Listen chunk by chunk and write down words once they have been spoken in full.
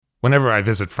Whenever I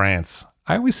visit France,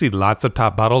 I always see lots of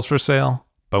top bottles for sale,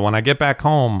 but when I get back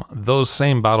home, those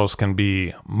same bottles can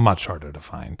be much harder to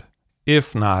find,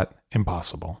 if not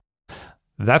impossible.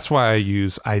 That's why I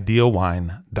use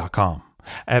idealwine.com.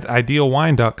 At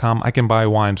idealwine.com, I can buy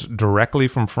wines directly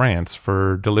from France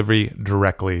for delivery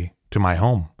directly to my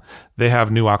home. They have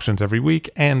new auctions every week,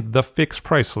 and the fixed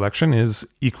price selection is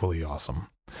equally awesome.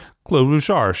 Clos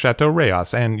Rougeard, Chateau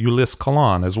Rayas, and Ulysse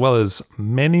Cologne, as well as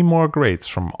many more greats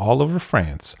from all over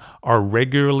France, are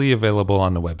regularly available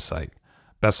on the website.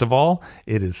 Best of all,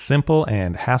 it is simple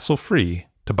and hassle-free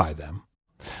to buy them.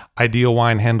 Ideal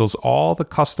Wine handles all the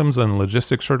customs and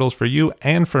logistics hurdles for you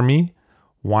and for me.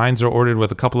 Wines are ordered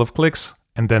with a couple of clicks,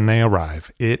 and then they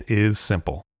arrive. It is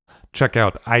simple. Check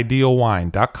out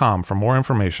idealwine.com for more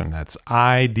information. That's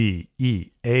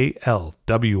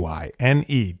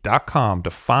IDEALWINE.com to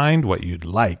find what you'd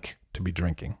like to be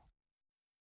drinking.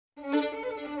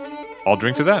 I'll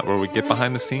Drink to That, where we get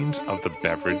behind the scenes of the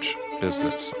beverage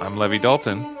business. I'm Levi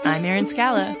Dalton. I'm Erin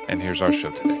Scala. And here's our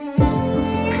show today.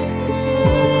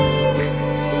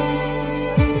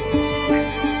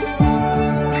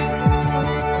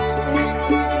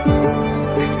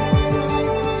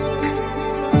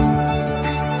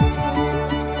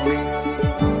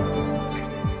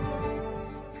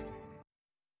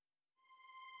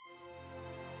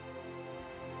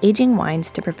 Aging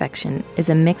wines to perfection is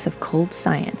a mix of cold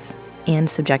science and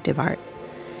subjective art.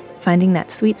 Finding that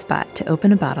sweet spot to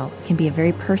open a bottle can be a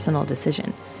very personal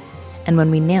decision, and when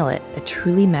we nail it, a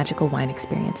truly magical wine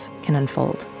experience can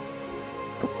unfold.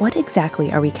 But what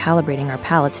exactly are we calibrating our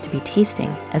palates to be tasting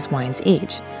as wines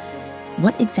age?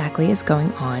 What exactly is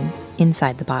going on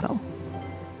inside the bottle?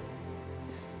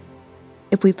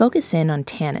 If we focus in on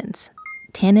tannins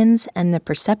and the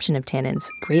perception of tannins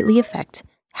greatly affect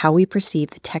how we perceive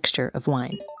the texture of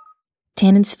wine.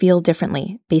 Tannins feel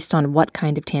differently based on what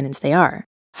kind of tannins they are.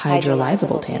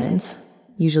 Hydrolyzable tannins,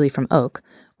 usually from oak,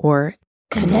 or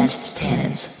condensed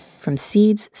tannins, from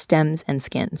seeds, stems, and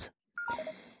skins.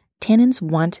 Tannins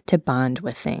want to bond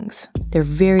with things. They're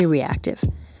very reactive.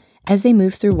 As they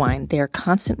move through wine, they are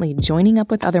constantly joining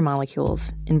up with other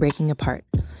molecules and breaking apart.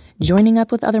 Joining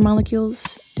up with other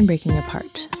molecules and breaking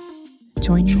apart.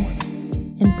 Joining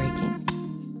and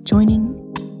breaking. Joining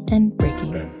and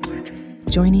breaking,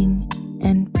 joining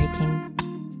and breaking,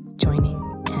 joining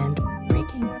and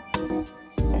breaking.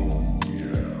 Oh,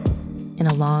 yeah. In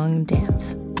a long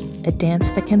dance, a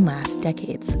dance that can last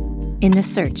decades, in the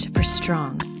search for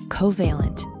strong,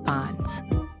 covalent bonds.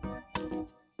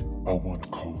 I want a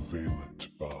covalent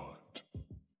bond.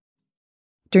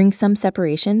 During some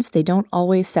separations, they don't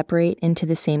always separate into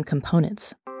the same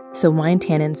components. So wine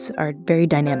tannins are very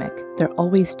dynamic. They're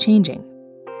always changing.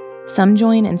 Some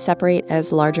join and separate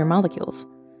as larger molecules.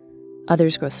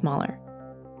 Others grow smaller.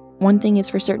 One thing is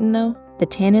for certain, though, the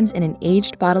tannins in an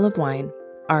aged bottle of wine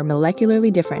are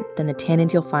molecularly different than the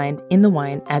tannins you'll find in the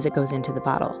wine as it goes into the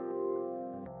bottle.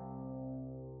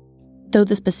 Though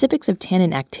the specifics of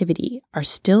tannin activity are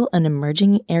still an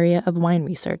emerging area of wine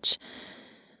research,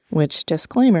 which,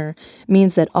 disclaimer,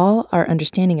 means that all our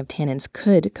understanding of tannins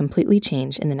could completely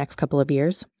change in the next couple of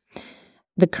years,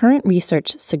 the current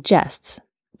research suggests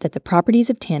that the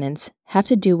properties of tannins have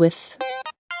to do with,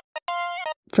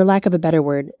 for lack of a better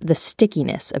word, the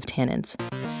stickiness of tannins.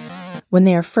 When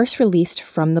they are first released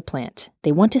from the plant,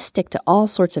 they want to stick to all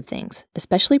sorts of things,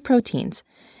 especially proteins.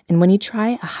 And when you try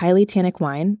a highly tannic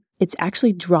wine, it's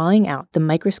actually drawing out the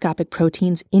microscopic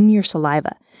proteins in your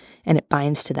saliva, and it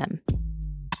binds to them.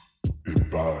 It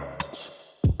binds.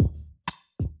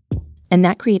 And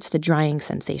that creates the drying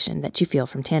sensation that you feel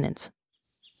from tannins.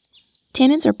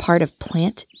 Tannins are part of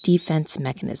plant defense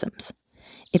mechanisms.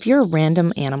 If you're a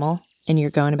random animal and you're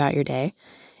going about your day,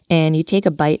 and you take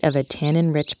a bite of a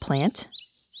tannin-rich plant,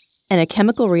 and a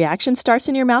chemical reaction starts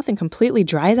in your mouth and completely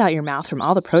dries out your mouth from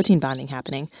all the protein bonding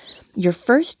happening, your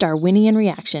first Darwinian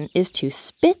reaction is to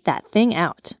spit that thing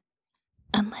out.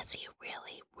 Unless you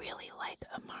really, really like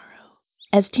Amaro.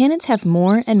 As tannins have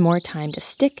more and more time to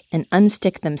stick and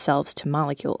unstick themselves to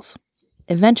molecules,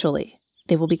 eventually,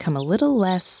 they will become a little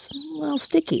less,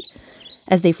 sticky,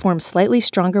 as they form slightly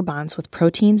stronger bonds with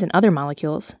proteins and other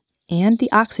molecules, and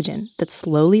the oxygen that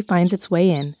slowly finds its way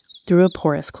in through a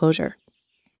porous closure.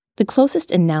 The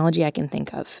closest analogy I can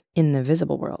think of in the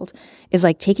visible world is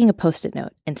like taking a Post-it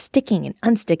note and sticking and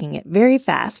unsticking it very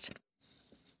fast.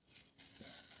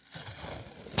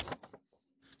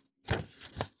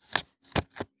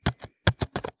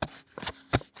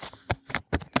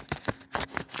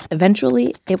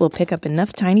 Eventually, it will pick up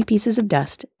enough tiny pieces of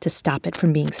dust to stop it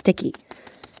from being sticky.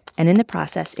 And in the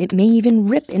process, it may even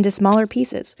rip into smaller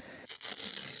pieces.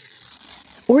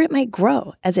 Or it might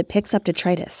grow as it picks up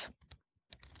detritus.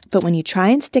 But when you try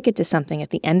and stick it to something at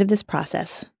the end of this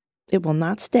process, it will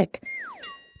not stick.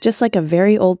 Just like a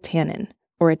very old tannin,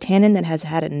 or a tannin that has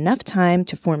had enough time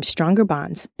to form stronger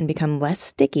bonds and become less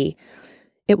sticky,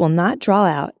 it will not draw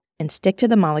out and stick to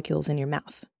the molecules in your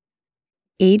mouth.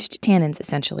 Aged tannins,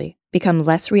 essentially, become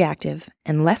less reactive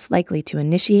and less likely to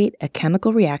initiate a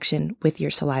chemical reaction with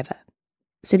your saliva,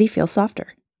 so they feel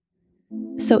softer.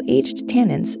 So aged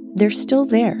tannins, they're still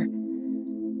there.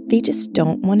 They just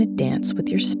don't want to dance with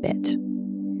your spit,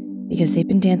 because they've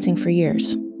been dancing for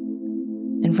years.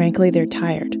 And frankly, they're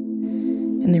tired,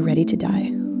 and they're ready to die.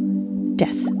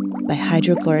 Death by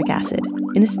hydrochloric acid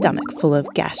in a stomach full of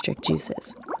gastric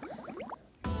juices.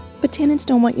 But tannins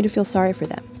don't want you to feel sorry for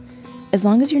them. As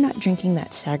long as you're not drinking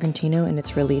that Sagrantino in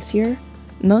its release year,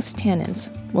 most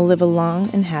tannins will live a long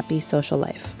and happy social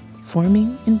life,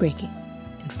 forming and breaking,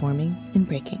 and forming and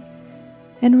breaking,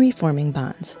 and reforming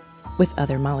bonds with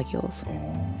other molecules.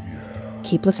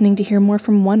 Keep listening to hear more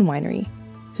from one winery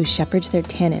who shepherds their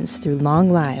tannins through long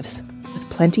lives with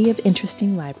plenty of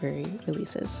interesting library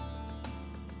releases.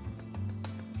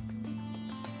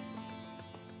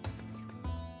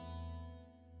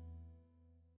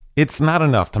 It's not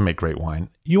enough to make great wine.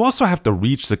 You also have to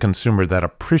reach the consumer that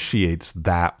appreciates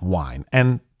that wine.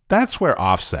 And that's where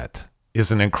Offset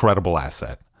is an incredible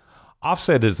asset.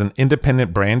 Offset is an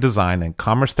independent brand design and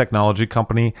commerce technology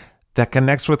company that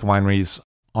connects with wineries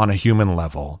on a human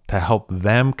level to help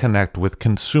them connect with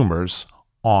consumers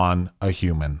on a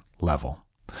human level.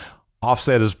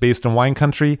 Offset is based in wine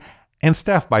country and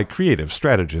staffed by creative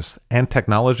strategists and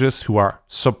technologists who are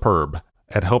superb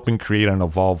at helping create and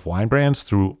evolve wine brands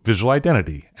through visual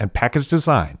identity and package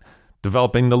design,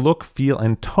 developing the look, feel,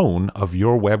 and tone of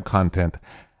your web content,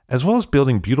 as well as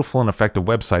building beautiful and effective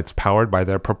websites powered by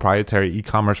their proprietary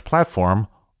e-commerce platform,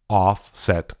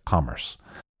 Offset Commerce.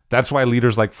 That's why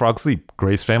leaders like Frog Sleep,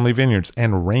 Grace Family Vineyards,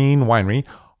 and Rain Winery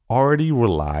already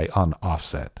rely on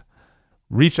Offset.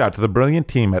 Reach out to the brilliant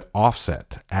team at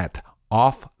Offset at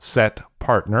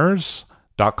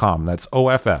offsetpartners.com. That's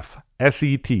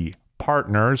OFFSET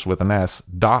partners with an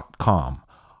S.com.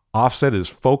 Offset is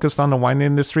focused on the wine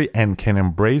industry and can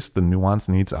embrace the nuanced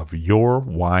needs of your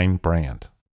wine brand.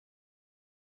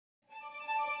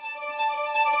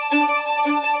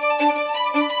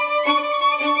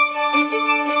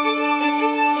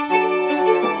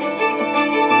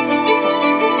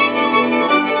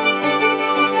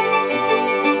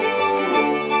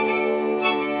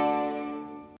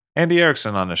 Andy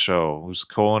Erickson on the show, who's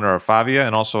co-owner of Favia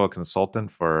and also a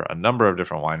consultant for a number of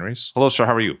different wineries. Hello, sir.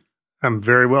 How are you? I'm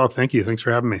very well. Thank you. Thanks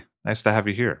for having me. Nice to have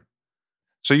you here.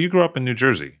 So you grew up in New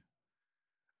Jersey.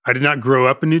 I did not grow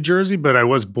up in New Jersey, but I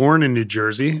was born in New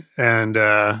Jersey. And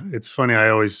it's funny, I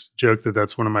always joke that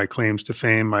that's one of my claims to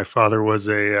fame. My father was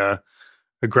a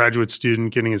graduate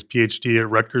student getting his PhD at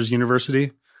Rutgers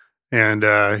University. And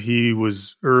he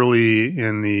was early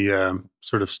in the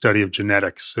sort of study of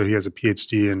genetics. So he has a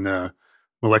PhD in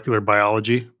molecular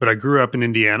biology. But I grew up in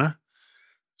Indiana.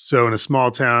 So in a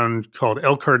small town called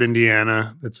Elkhart,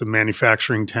 Indiana. It's a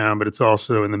manufacturing town, but it's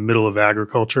also in the middle of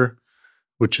agriculture,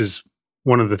 which is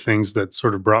one of the things that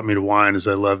sort of brought me to wine, is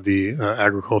I love the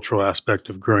agricultural aspect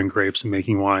of growing grapes and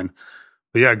making wine.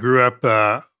 But yeah, I grew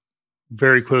up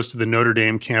very close to the Notre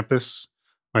Dame campus.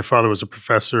 My father was a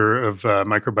professor of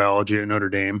microbiology at Notre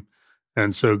Dame.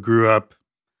 And so grew up,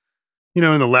 in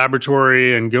the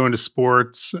laboratory and going to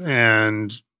sports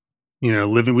and, we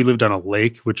lived on a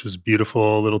lake, which was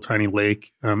beautiful, a little tiny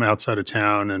lake outside of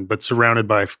town, but surrounded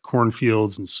by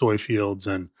cornfields and soy fields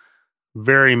and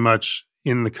very much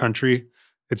in the country.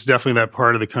 It's definitely that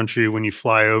part of the country when you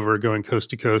fly over going coast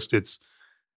to coast, it's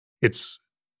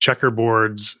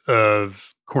checkerboards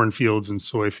of cornfields and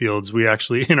soy fields. We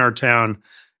actually, in our town,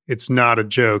 it's not a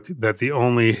joke that the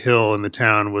only hill in the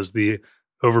town was the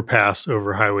overpass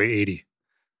over Highway 80.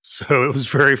 So it was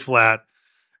very flat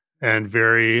and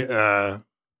very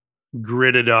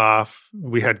gridded off.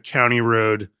 We had County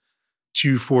Road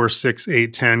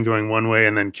 246-810 going one way,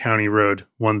 and then County Road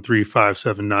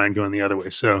 13579 going the other way.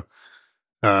 So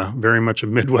very much a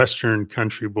Midwestern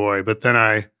country boy. But then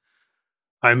I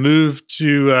moved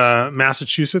to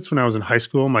Massachusetts when I was in high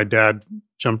school. My dad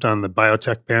jumped on the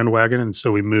biotech bandwagon, and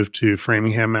so we moved to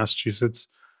Framingham, Massachusetts.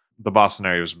 The Boston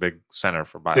area was a big center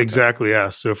for biotech. Exactly, yeah.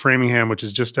 So Framingham, which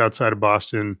is just outside of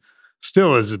Boston,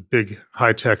 still is a big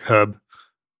high-tech hub,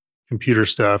 computer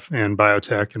stuff and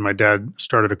biotech. And my dad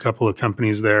started a couple of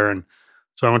companies there. And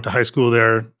so I went to high school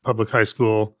there, public high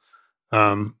school.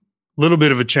 Little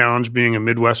bit of a challenge being a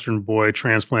Midwestern boy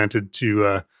transplanted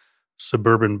to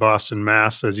suburban Boston,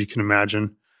 Mass, as you can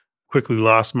imagine. quickly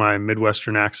lost my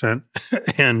Midwestern accent.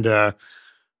 and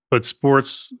But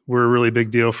sports were a really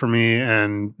big deal for me,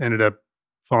 and ended up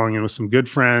falling in with some good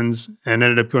friends, and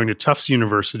ended up going to Tufts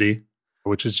University,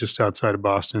 which is just outside of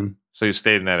Boston. So you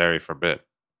stayed in that area for a bit.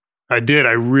 I did.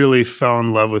 I really fell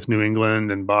in love with New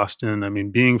England and Boston. I mean,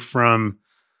 being from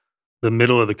the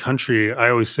middle of the country, I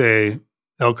always say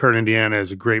Elkhart, Indiana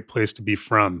is a great place to be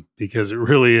from, because it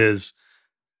really is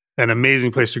an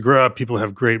amazing place to grow up. People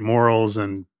have great morals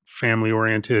and family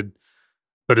oriented.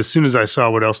 But as soon as I saw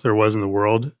what else there was in the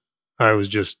world,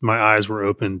 my eyes were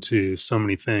open to so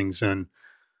many things. And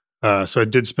so I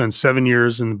did spend 7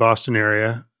 years in the Boston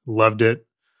area, loved it.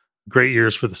 Great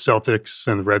years for the Celtics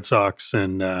and the Red Sox,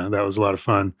 and that was a lot of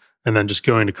fun. And then just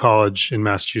going to college in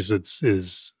Massachusetts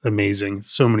is amazing.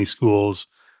 So many schools,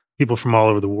 people from all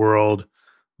over the world. It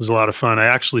was a lot of fun. I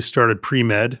actually started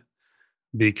pre-med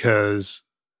because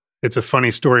it's a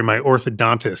funny story. My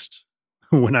orthodontist,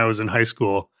 when I was in high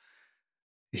school,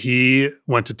 he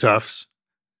went to Tufts,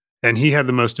 and he had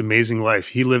the most amazing life.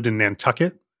 He lived in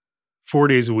Nantucket 4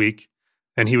 days a week,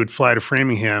 and he would fly to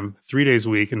Framingham 3 days a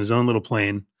week in his own little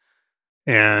plane.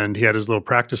 And he had his little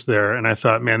practice there. And I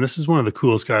thought, man, this is one of the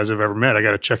coolest guys I've ever met. I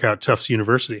got to check out Tufts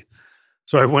University.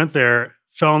 So I went there,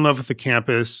 fell in love with the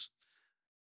campus.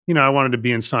 I wanted to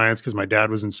be in science because my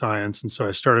dad was in science. And so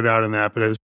I started out in that, but I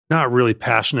was not really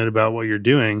passionate about what you're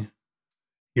doing.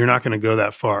 You're not going to go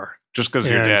that far. Just because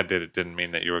your dad did it didn't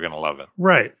mean that you were going to love it.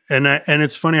 Right. And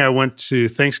it's funny, I went to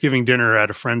Thanksgiving dinner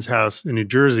at a friend's house in New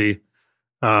Jersey.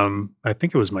 I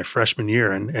think it was my freshman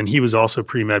year, and he was also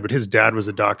pre-med, but his dad was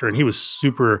a doctor, and he was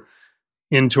super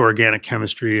into organic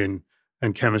chemistry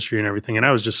and chemistry and everything. And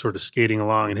I was just sort of skating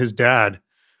along, and his dad,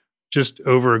 just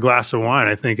over a glass of wine,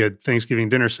 I think at Thanksgiving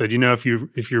dinner, said, if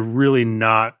you're really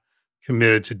not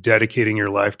committed to dedicating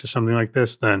your life to something like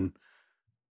this, then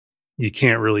you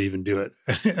can't really even do it.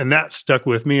 And that stuck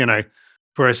with me. And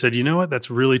where I said, you know what, that's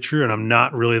really true. And I'm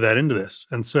not really that into this.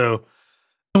 And so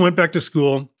I went back to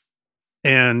school.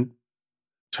 And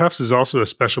Tufts is also a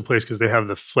special place because they have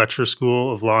the Fletcher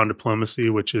School of Law and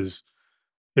Diplomacy,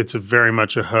 it's a very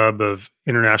much a hub of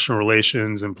international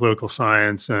relations and political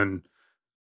science. And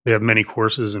they have many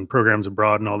courses and programs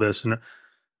abroad and all this. And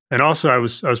also I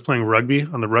was playing rugby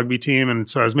on the rugby team. And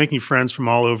so I was making friends from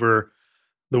all over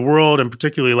the world, and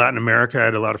particularly Latin America. I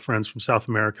had a lot of friends from South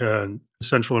America and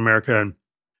Central America.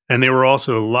 And there were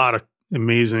also a lot of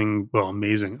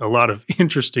a lot of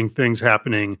interesting things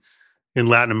happening in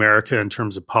Latin America in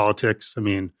terms of politics. I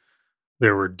mean,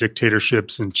 there were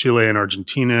dictatorships in Chile and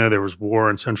Argentina. There was war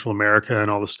in Central America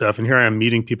and all this stuff. And here I am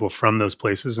meeting people from those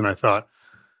places. And I thought,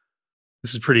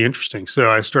 this is pretty interesting. So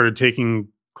I started taking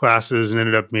classes and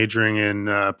ended up majoring in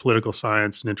political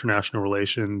science and international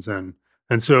relations. And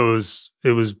so it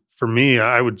was for me,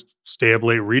 I would stay up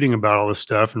late reading about all this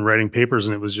stuff and writing papers.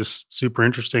 And it was just super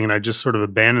interesting. And I just sort of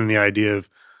abandoned the idea of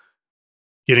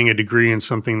getting a degree in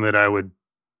something that I would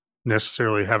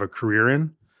necessarily have a career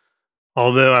in.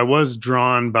 Although I was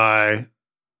drawn by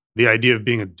the idea of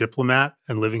being a diplomat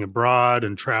and living abroad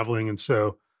and traveling. And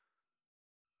so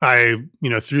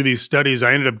through these studies,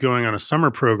 I ended up going on a summer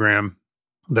program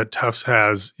that Tufts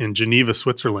has in Geneva,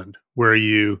 Switzerland, where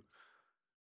you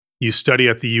study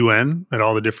at the UN at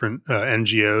all the different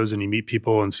NGOs, and you meet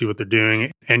people and see what they're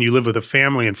doing. And you live with a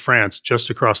family in France just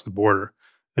across the border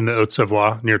in the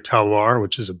Haute-Savoie near Talloires,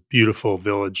 which is a beautiful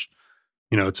village.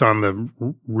 It's on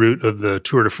the route of the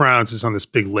Tour de France. It's on this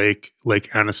big lake,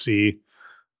 Lake Annecy.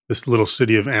 This little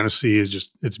city of Annecy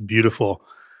it's beautiful.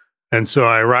 And so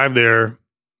I arrived there,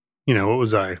 what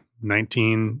was I,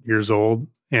 19 years old,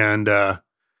 and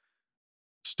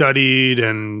studied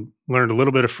and learned a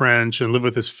little bit of French and lived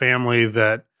with this family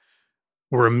that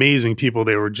were amazing people.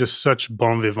 They were just such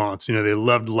bon vivants. They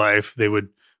loved life. We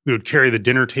would carry the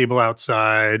dinner table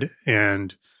outside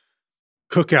and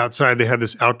cook outside. They had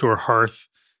this outdoor hearth,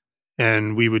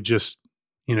 and we would just,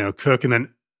 cook. And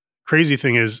then crazy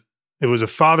thing is, it was a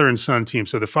father and son team.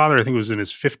 So the father, I think, was in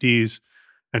his 50s,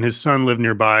 and his son lived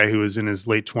nearby, who was in his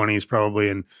late 20s probably.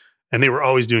 And they were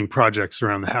always doing projects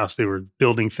around the house. They were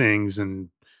building things. And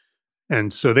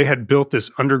so they had built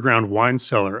this underground wine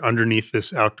cellar underneath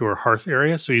this outdoor hearth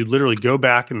area. So you'd literally go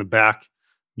back in the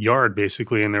backyard,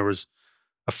 basically, and there was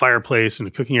a fireplace and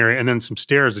a cooking area, and then some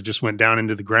stairs that just went down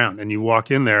into the ground. And you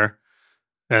walk in there,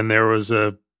 and there was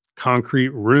a concrete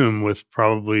room with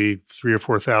probably 3,000 or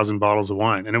 4,000 bottles of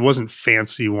wine. And it wasn't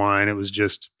fancy wine. It was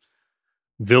just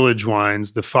village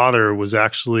wines. The father was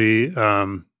actually a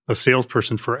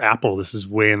salesperson for Apple. This is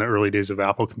way in the early days of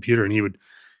Apple Computer. And he would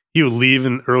leave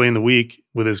early in the week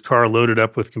with his car loaded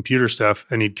up with computer stuff,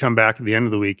 and he'd come back at the end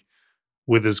of the week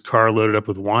with his car loaded up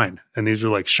with wine. And these were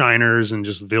like Shiners and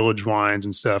just village wines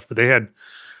and stuff. But they had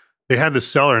this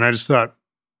cellar, and I just thought,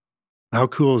 how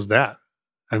cool is that?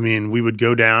 I mean, we would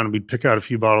go down and we'd pick out a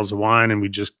few bottles of wine and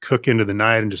we'd just cook into the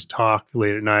night and just talk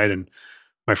late at night. And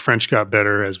my French got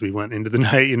better as we went into the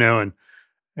night,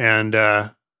 and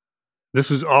this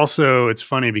was also, it's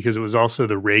funny because it was also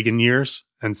the Reagan years.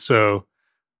 And so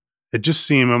it just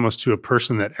seemed almost to a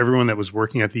person that everyone that was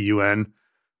working at the UN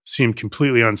seemed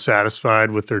completely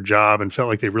unsatisfied with their job and felt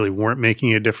like they really weren't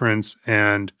making a difference.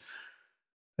 And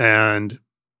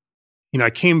I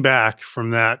came back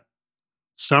from that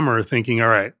summer thinking, all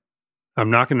right, I'm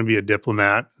not going to be a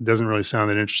diplomat. It doesn't really sound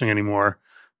that interesting anymore.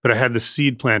 But I had the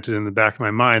seed planted in the back of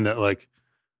my mind that, like,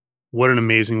 what an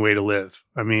amazing way to live.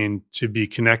 I mean, to be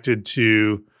connected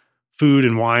to food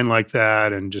and wine like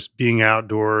that, and just being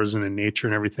outdoors and in nature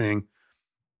and everything.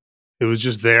 It was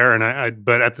just there. And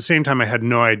but at the same time, I had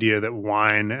no idea that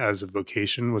wine as a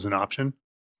vocation was an option.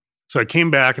 So I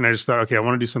came back and I just thought, okay, I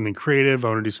want to do something creative. I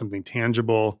want to do something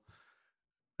tangible.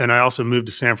 And I also moved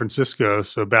to San Francisco.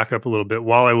 So back up a little bit.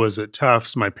 While I was at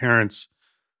Tufts, my parents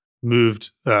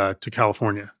moved to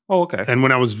California. Oh, okay. And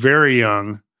when I was very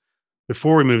young,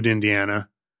 before we moved to Indiana,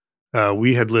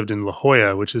 we had lived in La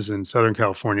Jolla, which is in Southern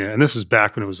California. And this was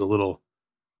back when it was a little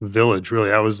village,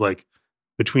 really. I was like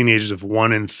between the ages of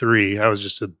 1 and 3. I was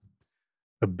just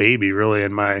a baby, really.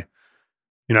 And my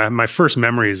first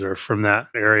memories are from that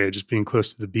area, just being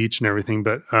close to the beach and everything.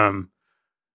 But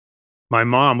my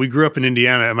mom, we grew up in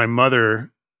Indiana, and my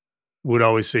mother would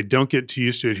always say, don't get too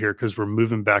used to it here because we're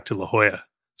moving back to La Jolla.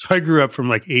 So I grew up from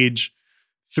like age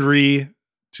 3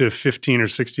 to 15 or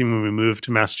 16 when we moved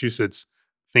to Massachusetts,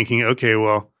 thinking, okay,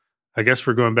 well, I guess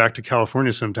we're going back to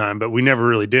California sometime, but we never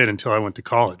really did until I went to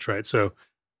college, right? So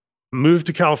moved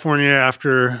to California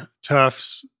after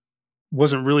Tufts,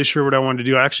 wasn't really sure what I wanted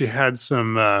to do. I actually had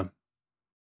some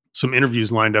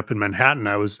interviews lined up in Manhattan.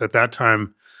 I was at that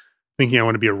time thinking I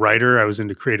want to be a writer. I was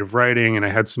into creative writing, and I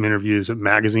had some interviews at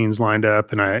magazines lined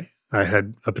up, and I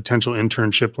had a potential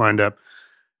internship lined up.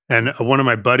 And one of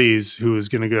my buddies who was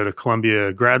going to go to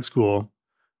Columbia grad school,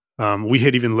 we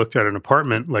had even looked at an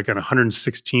apartment like on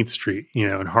 116th Street,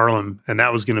 in Harlem. And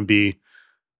that was going to be,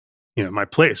 my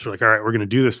place. We're like, all right, we're going to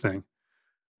do this thing.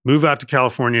 Move out to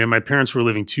California. My parents were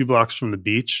living 2 blocks from the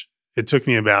beach. It took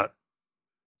me about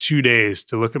 2 days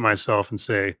to look at myself and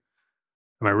say,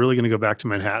 am I really going to go back to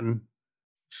Manhattan?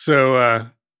 So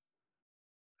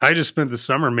I just spent the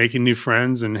summer making new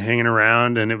friends and hanging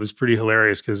around. And it was pretty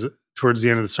hilarious because towards the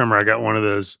end of the summer, I got one of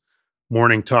those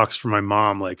morning talks from my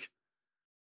mom, like,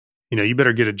 you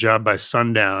better get a job by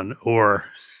sundown or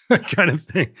that kind of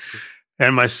thing.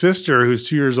 And my sister, who's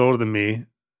 2 years older than me,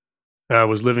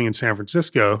 was living in San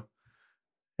Francisco.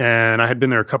 And I had been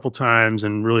there a couple times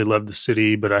and really loved the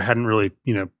city, but I hadn't really,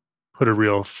 put a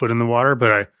real foot in the water.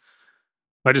 But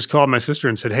I just called my sister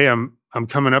and said, hey, I'm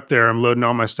coming up there. I'm loading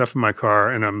all my stuff in my car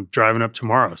and I'm driving up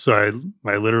tomorrow. So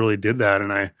I literally did that.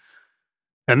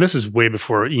 And this is way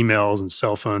before emails and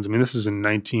cell phones. I mean, this is in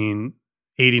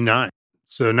 1989.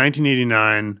 So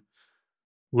 1989,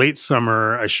 late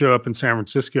summer, I show up in San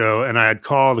Francisco, and I had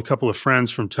called a couple of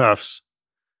friends from Tufts.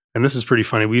 And this is pretty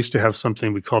funny. We used to have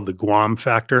something we called the Guam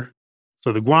factor.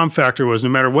 So the Guam factor was no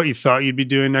matter what you thought you'd be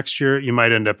doing next year, you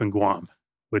might end up in Guam,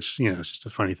 which, it's just a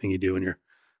funny thing you do when you're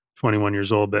 21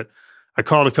 years old. But I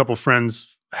called a couple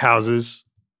friends' houses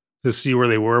to see where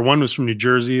they were. One was from New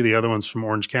Jersey. The other one's from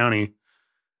Orange County,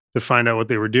 to find out what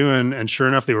they were doing. And sure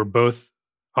enough, they were both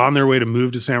on their way to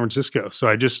move to San Francisco. So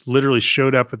I just literally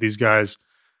showed up at these guys'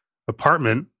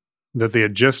 apartment that they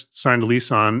had just signed a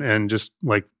lease on and just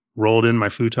like rolled in my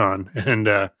futon.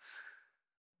 And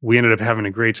we ended up having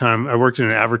a great time. I worked in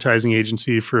an advertising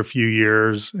agency for a few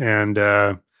years, and,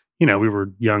 we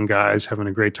were young guys having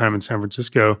a great time in San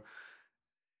Francisco.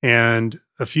 And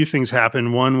a few things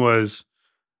happened. One was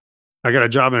I got a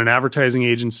job in an advertising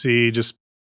agency, just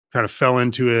kind of fell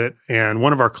into it. And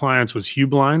one of our clients was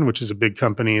Hubeline, which is a big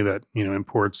company that,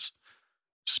 imports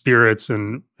spirits.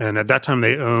 And at that time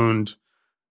they owned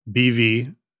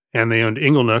BV and they owned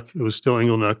Inglenook. It was still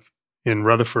Inglenook in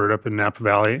Rutherford up in Napa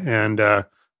Valley. And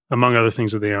among other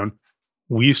things that they own,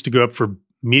 we used to go up for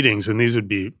meetings, and these would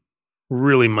be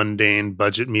really mundane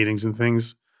budget meetings and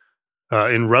things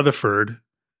in Rutherford.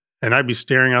 And I'd be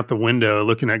staring out the window,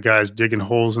 looking at guys digging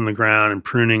holes in the ground and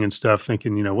pruning and stuff,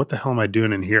 thinking, what the hell am I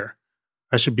doing in here?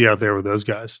 I should be out there with those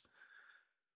guys.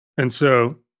 And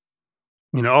so,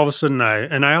 all of a sudden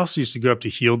I also used to go up to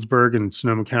Healdsburg in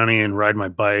Sonoma County and ride my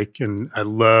bike. And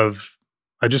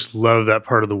I just love that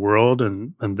part of the world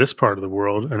and this part of the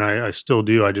world. And I still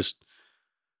do.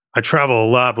 I travel a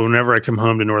lot, but whenever I come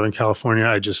home to Northern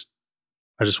California,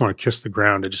 I just want to kiss the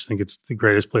ground. I just think it's the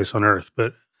greatest place on earth.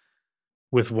 But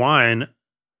with wine,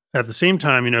 at the same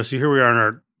time, so here we are in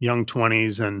our young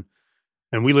 20s, and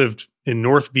we lived in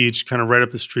North Beach, kind of right up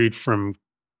the street from,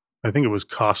 I think it was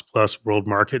Cost Plus World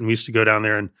Market. And we used to go down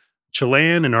there, and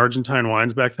Chilean and Argentine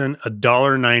wines back then,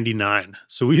 $1.99.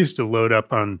 So we used to load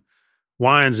up on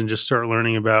wines and just start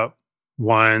learning about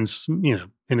wines,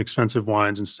 inexpensive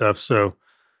wines and stuff. So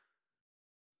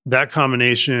that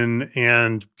combination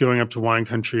and going up to wine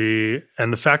country,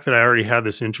 and the fact that I already had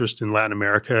this interest in Latin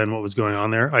America and what was going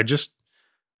on there, I just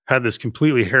had this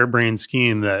completely harebrained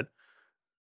scheme that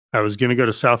I was going to go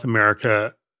to South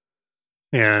America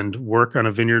and work on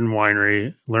a vineyard and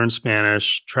winery, learn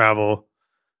Spanish, travel,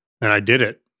 and I did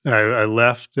it. I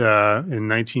left in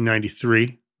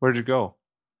 1993. Where'd you go?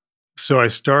 So I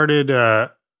started,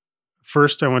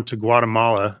 first I went to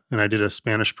Guatemala, and I did a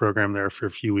Spanish program there for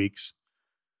a few weeks.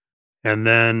 And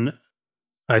then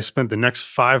I spent the next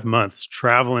 5 months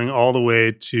traveling all the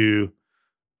way to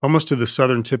almost to the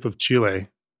southern tip of Chile,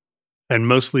 and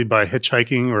mostly by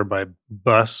hitchhiking or by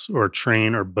bus or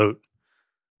train or boat.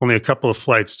 Only a couple of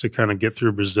flights to kind of get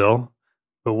through Brazil.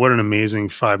 But what an amazing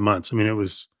 5 months. I mean, it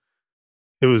was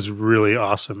really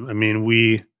awesome. I mean,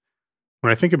 when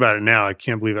I think about it now, I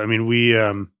can't believe it. I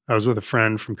mean, I was with a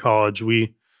friend from college.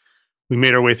 We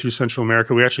made our way through Central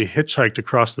America. We actually hitchhiked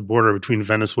across the border between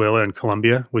Venezuela and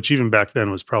Colombia, which even back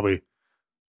then was probably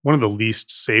one of the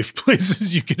least safe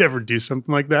places you could ever do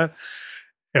something like that.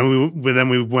 And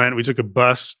we took a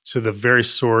bus to the very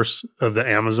source of the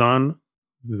Amazon,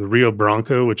 the Rio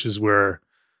Branco, which is where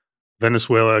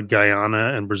Venezuela,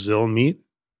 Guyana, and Brazil meet.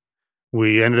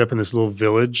 We ended up in this little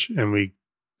village, and we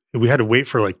had to wait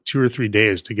for like 2 or 3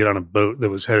 days to get on a boat that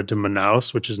was headed to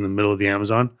Manaus, which is in the middle of the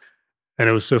Amazon. And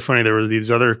it was so funny. There were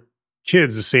these other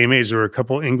kids the same age. There were a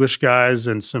couple English guys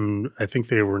and some, I think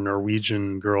they were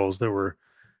Norwegian girls that were,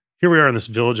 here we are in this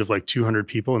village of like 200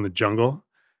 people in the jungle.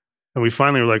 And we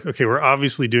finally were like, okay, we're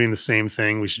obviously doing the same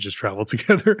thing. We should just travel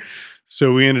together.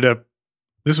 So we ended up,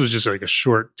 this was just like a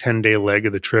short 10-day leg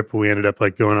of the trip. We ended up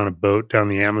like going on a boat down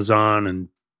the Amazon and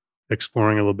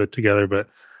exploring a little bit together. But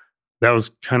that was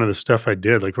kind of the stuff I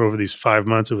did. Like over these 5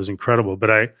 months, it was incredible.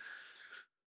 But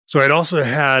I'd also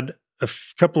had a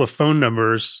couple of phone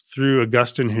numbers through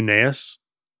Augustin Huneeus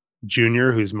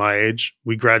Jr., who's my age.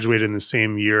 We graduated in the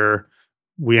same year.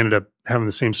 We ended up having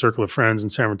the same circle of friends in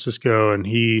San Francisco, and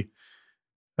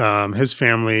his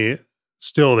family,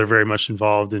 still, they're very much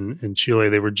involved in Chile.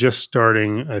 They were just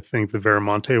starting, I think, the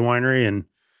Veramonte winery, and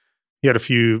he had a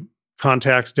few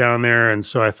contacts down there. And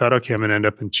so I thought, okay, I'm going to end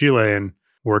up in Chile and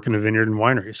work in a vineyard and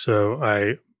winery. So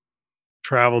I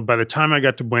traveled. By the time I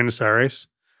got to Buenos Aires,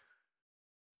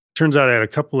 turns out I had a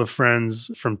couple of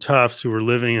friends from Tufts who were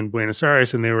living in Buenos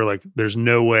Aires, and they were like, there's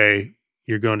no way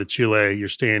you're going to Chile. You're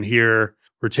staying here.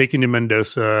 We're taking you to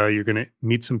Mendoza. You're going to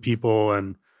meet some people.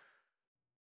 And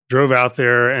drove out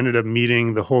there, ended up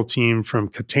meeting the whole team from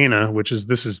Catena,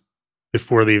 this is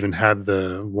before they even had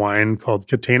the wine called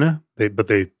Catena. They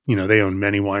own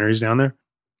many wineries down there.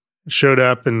 Showed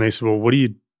up and they said, well, what do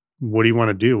you want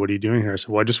to do? What are you doing here? I said,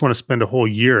 well, I just want to spend a whole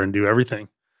year and do everything.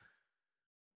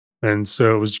 And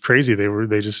so it was crazy.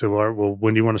 They just said, well,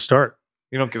 when do you want to start?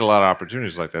 You don't get a lot of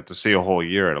opportunities like that to see a whole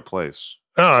year at a place.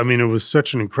 Oh, I mean, it was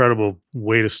such an incredible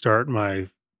way to start my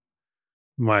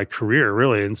career,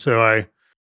 really. And so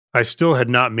I still had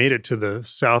not made it to the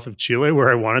south of Chile where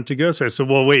I wanted to go. So I said,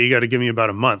 well, wait, you got to give me about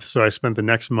a month. So I spent the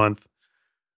next month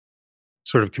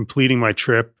sort of completing my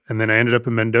trip. And then I ended up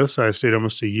in Mendoza. I stayed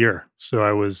almost a year. So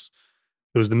it was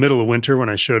the middle of winter when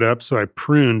I showed up. So I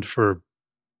pruned for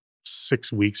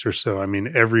 6 weeks or so. I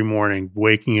mean, every morning,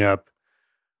 waking up,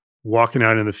 walking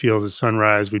out in the fields at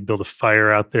sunrise, we'd build a fire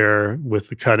out there with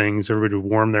the cuttings. Everybody would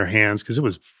warm their hands because it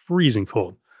was freezing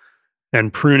cold,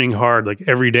 and pruning hard like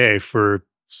every day for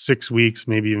 6 weeks,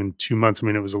 maybe even 2 months. I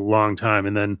mean, it was a long time.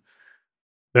 And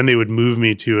then they would move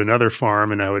me to another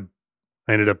farm, and I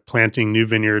ended up planting new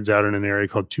vineyards out in an area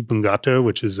called Tupungato,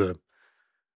 which is an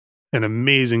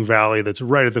amazing valley that's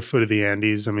right at the foot of the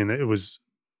Andes. I mean, it was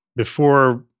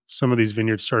before some of these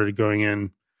vineyards started going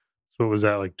in. So what was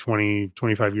that, like 20,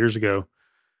 25 years ago?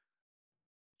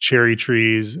 Cherry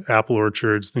trees, apple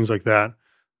orchards, things like that.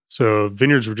 So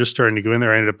vineyards were just starting to go in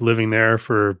there. I ended up living there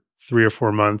for 3 or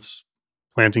 4 months,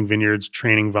 planting vineyards,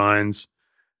 training vines.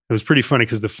 It was pretty funny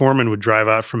because the foreman would drive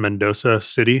out from Mendoza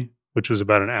City, which was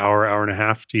about an hour and a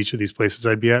half to each of these places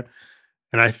I'd be at.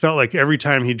 And I felt like every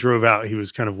time he drove out, he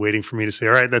was kind of waiting for me to say,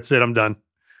 all right, that's it, I'm done.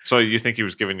 So you think he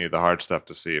was giving you the hard stuff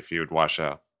to see if you would wash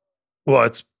out? Well,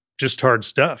 it's just hard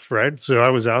stuff, right? So I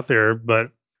was out there,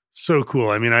 but so cool.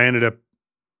 I mean, I ended up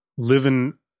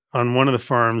living on one of the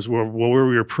farms where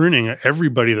we were pruning,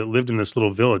 everybody that lived in this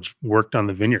little village worked on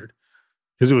the vineyard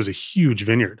because it was a huge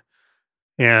vineyard.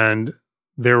 And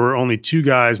there were only 2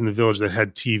 guys in the village that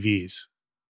had TVs.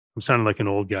 I'm sounding like an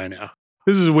old guy now.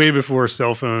 This is way before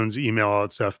cell phones, email, all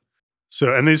that stuff.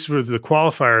 So, and these were the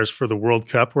qualifiers for the World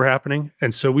Cup were happening.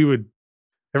 And so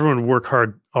everyone would work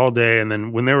hard all day. And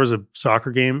then when there was a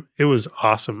soccer game, it was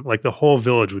awesome. Like the whole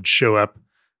village would show up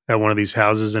at one of these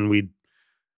houses and we'd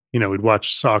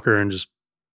watch soccer and just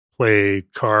play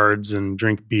cards and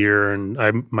drink beer.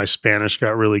 And my Spanish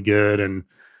got really good. And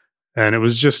it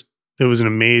was an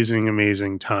amazing,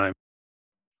 amazing time.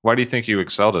 Why do you think you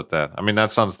excelled at that? I mean, that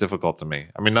sounds difficult to me.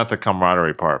 I mean, not the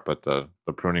camaraderie part, but the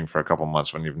pruning for a couple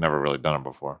months when you've never really done it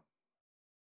before.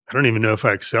 I don't even know if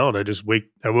I excelled.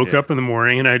 I woke up in the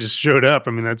morning and I just showed up.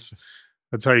 I mean, that's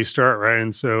how you start, right?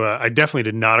 And so I definitely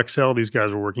did not excel. These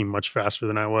guys were working much faster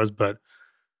than I was, but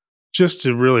just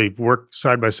to really work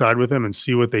side by side with them and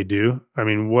see what they do. I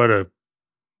mean, what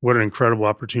an incredible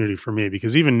opportunity for me,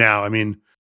 because even now, I mean,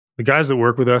 the guys that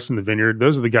work with us in the vineyard,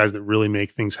 those are the guys that really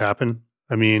make things happen.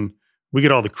 I mean, we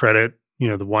get all the credit,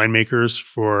 the winemakers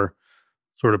for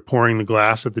sort of pouring the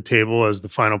glass at the table as the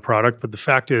final product. But the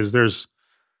fact is there's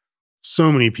so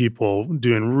many people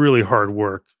doing really hard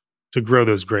work to grow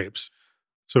those grapes.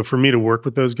 So for me to work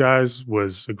with those guys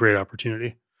was a great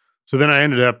opportunity. So then I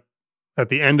ended up at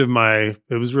the end of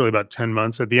it was really about 10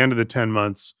 months. At the end of the 10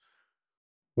 months,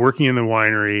 working in the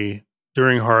winery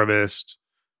during harvest,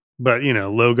 but,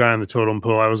 low guy on the totem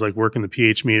pole. I was like working the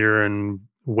pH meter and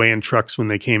weighing trucks when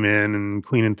they came in and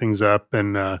cleaning things up.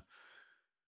 And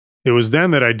it was then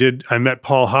that I met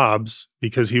Paul Hobbs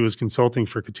because he was consulting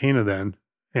for Catena then.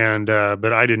 And,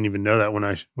 but I didn't even know that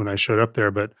when I showed up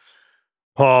there. But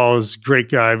Paul is a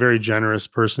great guy, very generous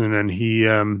person. And he,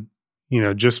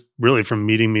 just really from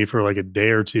meeting me for like a day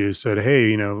or two said,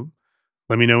 hey,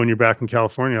 let me know when you're back in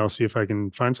California. I'll see if I can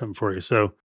find something for you.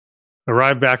 So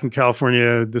arrived back in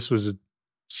California. This was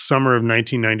summer of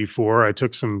 1994. I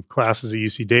took some classes at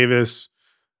UC Davis.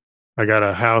 I got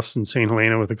a house in St.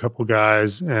 Helena with a couple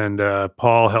guys, and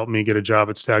Paul helped me get a job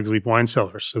at Stag's Leap Wine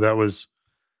Cellars. So that was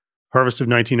harvest of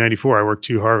 1994. I worked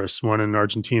 2 harvests, one in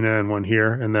Argentina and one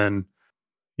here. And then,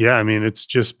 yeah, I mean, it's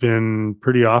just been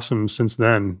pretty awesome since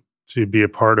then to be a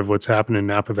part of what's happened in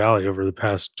Napa Valley over the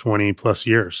past 20 plus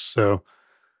years. So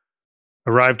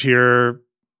arrived here,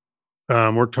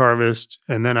 worked harvest,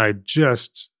 and then I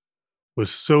just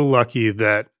was so lucky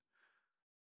that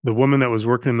the woman that was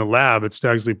working in the lab at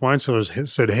Stag's Leap Wine Cellars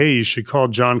said, hey, you should call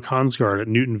John Consgard at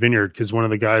Newton Vineyard because one of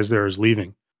the guys there is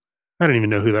leaving. I didn't even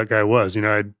know who that guy was.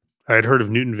 I had heard of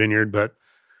Newton Vineyard, but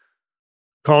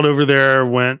called over there,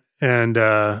 went and,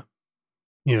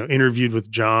 interviewed with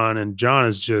John. And John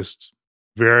is just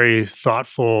very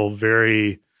thoughtful,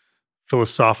 very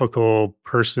philosophical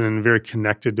person, very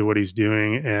connected to what he's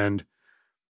doing. And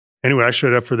anyway, I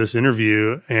showed up for this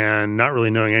interview and not really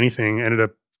knowing anything, ended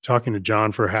up talking to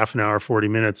John for half an hour, 40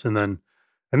 minutes. And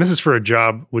this is for a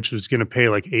job which was going to pay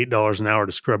like $8 an hour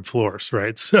to scrub floors,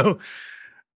 right? So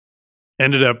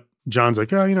ended up, John's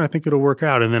like, oh, I think it'll work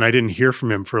out. And then I didn't hear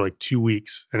from him for like 2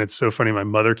 weeks. And it's so funny. My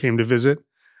mother came to visit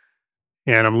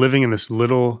and I'm living in this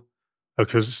little,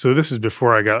 so this is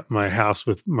before I got my house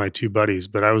with my 2 buddies,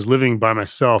 but I was living by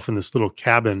myself in this little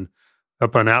cabin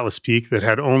up on Atlas Peak that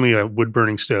had only a wood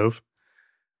burning stove.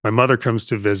 My mother comes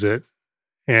to visit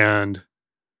and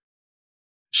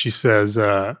she says,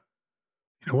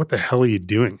 what the hell are you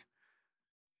doing?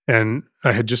 And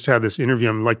I had just had this interview.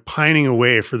 I'm like pining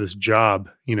away for this job,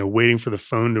 waiting for the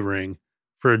phone to ring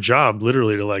for a job,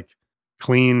 literally to like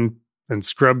clean and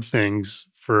scrub things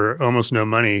for almost no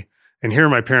money. And here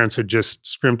my parents had just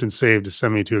scrimped and saved to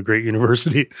send me to a great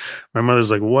university. My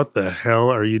mother's like, what the hell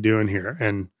are you doing here?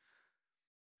 And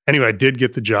anyway, I did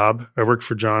get the job. I worked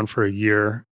for John for a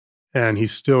year and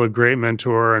he's still a great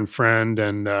mentor and friend.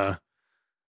 And,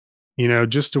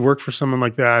 just to work for someone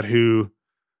like that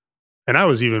and I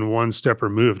was even one step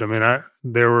removed. I mean,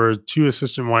 there were 2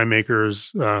 assistant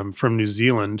winemakers from New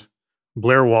Zealand,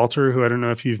 Blair Walter, who I don't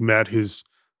know if you've met, who's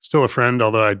still a friend,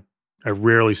 although I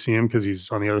rarely see him because he's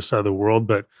on the other side of the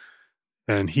world,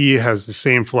 and he has the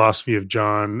same philosophy of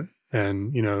John.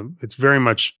 And, it's very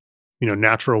much,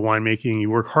 natural winemaking. You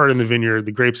work hard in the vineyard,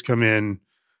 the grapes come in,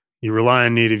 you rely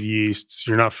on native yeasts,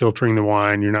 you're not filtering the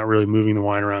wine, you're not really moving the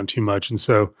wine around too much. And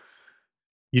so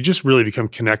you just really become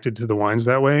connected to the wines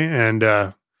that way. And,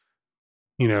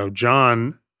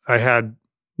 John, I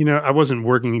wasn't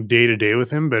working day to day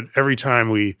with him, but every time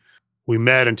we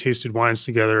met and tasted wines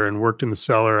together and worked in the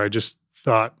cellar, I just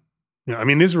thought,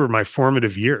 these were my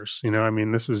formative years.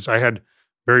 I had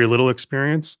very little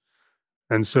experience.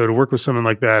 And so to work with someone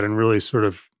like that and really sort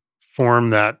of form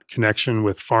that connection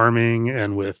with farming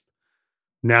and with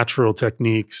natural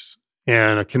techniques,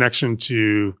 and a connection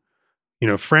to,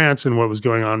 France and what was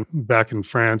going on back in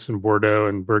France and Bordeaux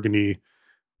and Burgundy.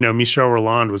 Michel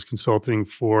Rolland was consulting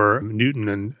for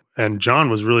Newton, and John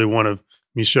was really one of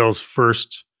Michel's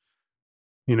first,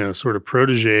 sort of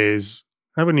proteges.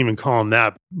 I wouldn't even call him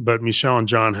that, but Michel and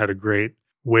John had a great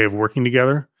way of working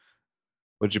together.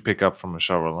 What'd you pick up from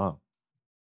Michel Rolland?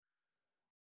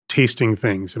 Tasting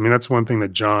things. I mean, that's one thing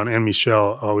that John and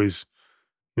Michel always,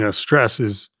 stress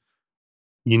is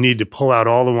you need to pull out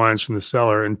all the wines from the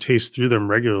cellar and taste through them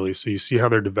regularly. So you see how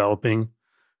they're developing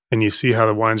and you see how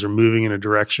the wines are moving in a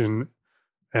direction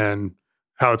and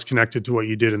how it's connected to what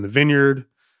you did in the vineyard.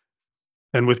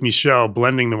 And with Michel,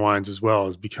 blending the wines as well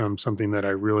has become something that I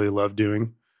really love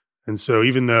doing. And so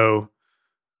even though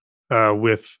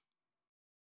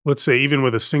let's say even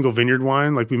with a single vineyard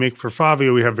wine, like we make for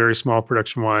Favio, we have very small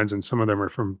production wines and some of them are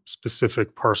from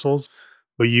specific parcels,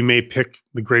 but you may pick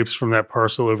the grapes from that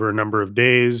parcel over a number of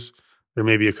days. There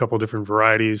may be a couple different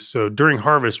varieties. So during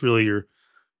harvest, really you're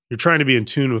trying to be in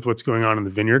tune with what's going on in the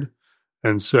vineyard.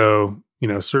 And so,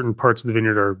 certain parts of the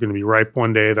vineyard are going to be ripe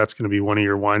one day. That's going to be one of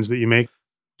your wines that you make.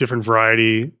 Different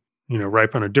variety,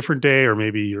 ripe on a different day, or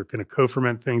maybe you're going to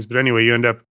co-ferment things. But anyway, you end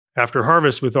up after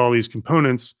harvest with all these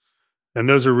components. And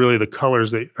those are really the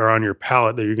colors that are on your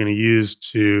palette that you're going to use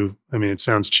to, it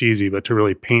sounds cheesy, but to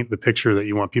really paint the picture that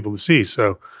you want people to see.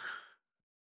 So,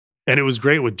 and it was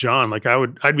great with John. Like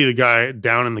I'd be the guy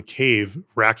down in the cave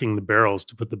racking the barrels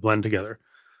to put the blend together.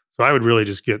 So I would really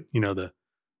just get,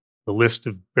 the list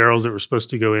of barrels that were supposed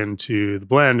to go into the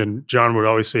blend. And John would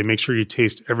always say, make sure you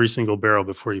taste every single barrel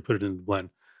before you put it in the blend.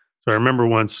 So I remember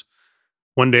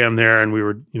one day I'm there and we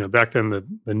were, back then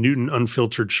the Newton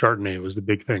unfiltered Chardonnay was the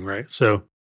big thing, right? So,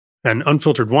 and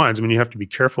unfiltered wines, you have to be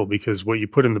careful because what you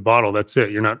put in the bottle, that's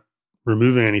it. You're not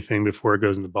removing anything before it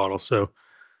goes in the bottle. So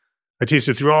I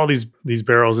tasted through all these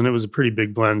barrels and it was a pretty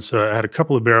big blend. So I had a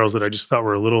couple of barrels that I just thought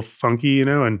were a little funky,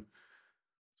 and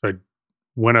so I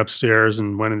went upstairs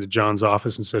and went into John's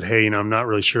office and said, hey, I'm not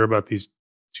really sure about these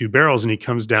two barrels. And he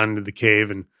comes down into the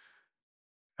cave and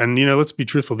let's be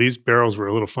truthful, these barrels were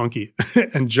a little funky.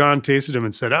 And John tasted them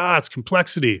and said, it's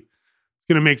complexity. It's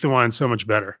going to make the wine so much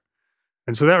better.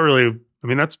 And so that really,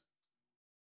 that's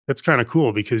kind of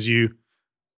cool because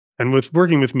and with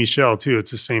working with Michel too,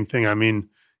 it's the same thing.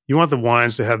 You want the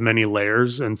wines to have many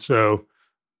layers. And so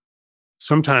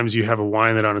sometimes you have a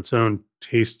wine that on its own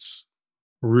tastes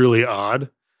really odd,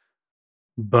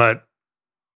 but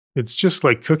it's just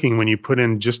like cooking. When you put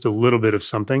in just a little bit of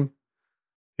something,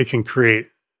 it can create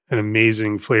an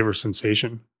amazing flavor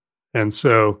sensation. And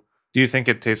so, do you think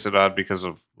it tasted odd because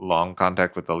of long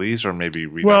contact with the lees, or maybe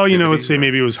let's say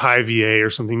maybe it was high VA or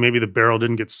something. Maybe the barrel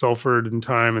didn't get sulfured in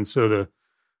time, and so the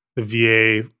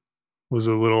VA was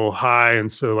a little high,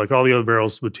 and so like all the other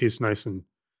barrels would taste nice and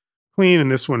clean,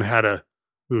 and this one had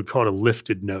we would call it a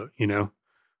lifted note,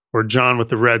 Or John with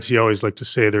the reds, he always liked to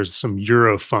say there's some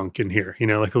Euro funk in here,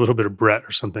 like a little bit of Brett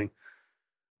or something.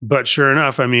 But sure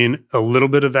enough, a little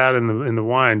bit of that in the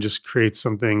wine just creates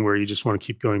something where you just want to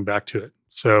keep going back to it.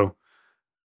 So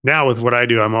now with what I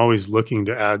do, I'm always looking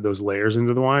to add those layers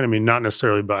into the wine. Not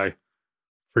necessarily by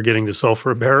forgetting to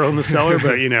sulfur a barrel in the cellar,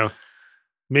 but,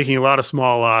 making a lot of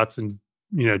small lots and,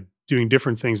 doing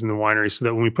different things in the winery so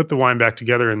that when we put the wine back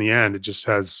together in the end, it just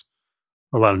has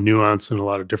a lot of nuance and a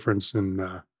lot of difference.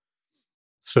 And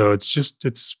so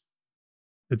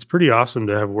it's pretty awesome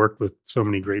to have worked with so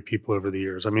many great people over the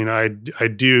years. I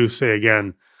do say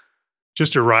again,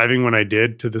 just arriving when I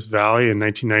did to this valley in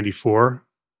 1994,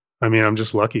 I'm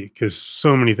just lucky because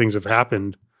so many things have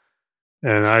happened.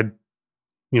 And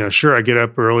sure, I get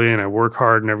up early and I work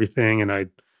hard and everything. And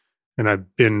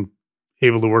I've been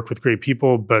able to work with great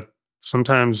people, but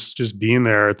sometimes just being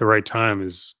there at the right time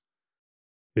is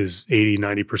 80,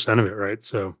 90% of it, right?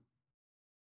 So,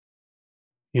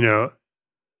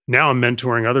 now I'm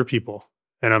mentoring other people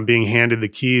and I'm being handed the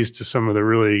keys to some of the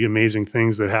really amazing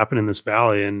things that happen in this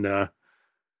valley. And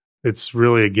it's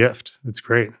really a gift. It's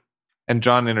great. And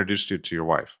John introduced you to your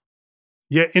wife.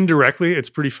 Yeah, indirectly. It's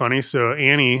pretty funny. So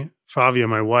Annie Favia,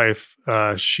 my wife,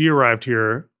 she arrived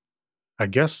here, I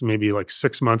guess maybe like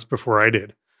 6 months before I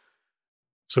did.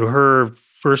 So her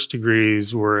first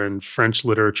degrees were in French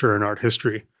literature and art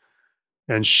history.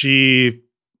 And she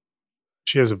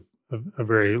has a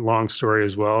very long story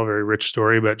as well, a very rich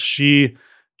story, but she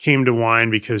came to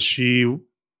wine because she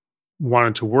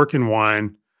wanted to work in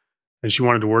wine and she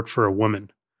wanted to work for a woman.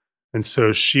 And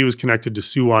so she was connected to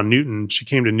Sue Newton. She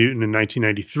came to Newton in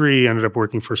 1993, ended up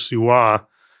working for Sue, who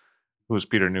was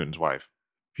Peter Newton's wife.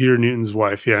 Peter Newton's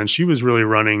wife. Yeah. And she was really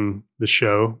running the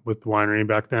show with the winery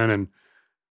back then. And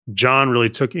John really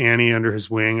took Annie under his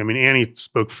wing. I mean, Annie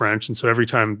spoke French. And so every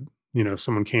time,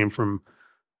 someone came from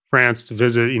France to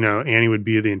visit, Annie would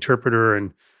be the interpreter.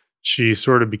 And she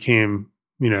sort of became,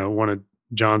 one of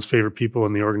John's favorite people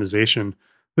in the organization.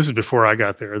 This is before I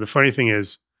got there. The funny thing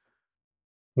is,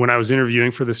 when I was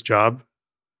interviewing for this job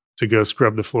to go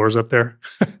scrub the floors up there,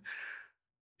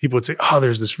 people would say, "Oh,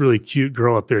 there's this really cute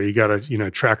girl up there. You got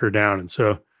to, track her down." And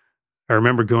so I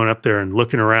remember going up there and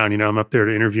looking around. I'm up there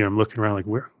to interview. I'm looking around like,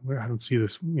 where I don't see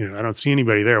this. I don't see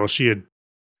anybody there. Well, she had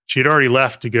already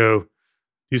left to go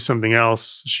do something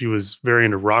else. She was very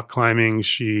into rock climbing.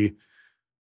 She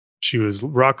was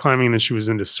rock climbing, then she was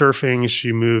into surfing.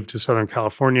 She moved to Southern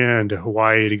California and to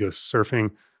Hawaii to go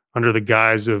surfing under the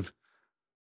guise of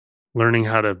learning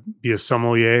how to be a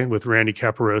sommelier with Randy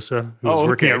Caparosa, who was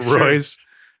working at Roy's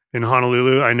in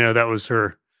Honolulu. I know that was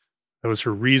her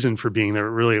reason for being there.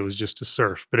 Really, it was just to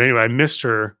surf. But anyway, I missed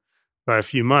her by a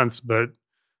few months. But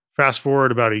fast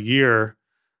forward about a year,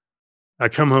 I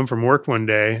come home from work one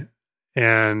day,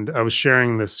 and I was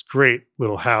sharing this great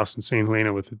little house in St.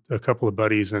 Helena with a couple of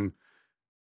buddies, and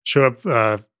show up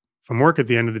from work at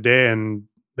the end of the day, and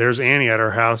there's Annie at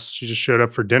our house. She just showed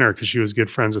up for dinner because she was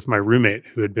good friends with my roommate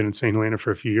who had been in St. Helena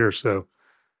for a few years. So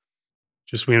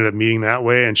we ended up meeting that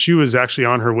way. And she was actually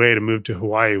on her way to move to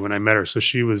Hawaii when I met her. So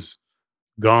she was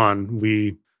gone.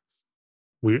 We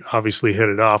obviously hit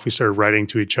it off. We started writing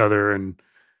to each other, and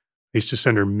I used to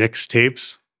send her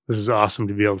mixtapes. This is awesome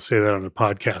to be able to say that on a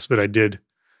podcast, but I did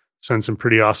send some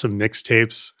pretty awesome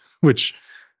mixtapes, which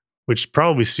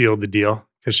probably sealed the deal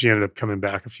because she ended up coming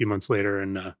back a few months later.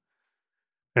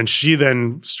 And she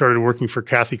then started working for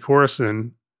Kathy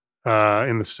Corison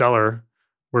in the cellar,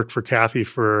 worked for Kathy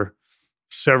for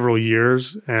several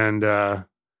years. And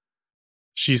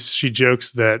she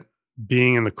jokes that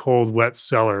being in the cold, wet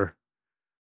cellar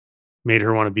made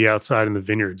her want to be outside in the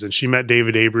vineyards. And she met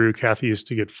David Abreu. Kathy used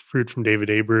to get fruit from David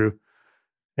Abreu.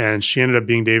 And she ended up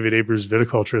being David Abreu's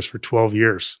viticulturist for 12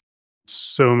 years.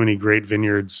 So many great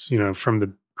vineyards, from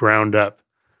the ground up.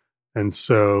 And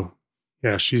so,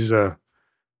 yeah, she's a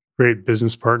great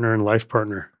business partner and life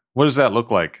partner. What does that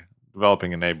look like,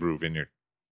 developing an Abreu vineyard?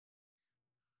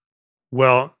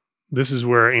 Well, this is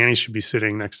where Annie should be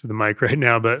sitting next to the mic right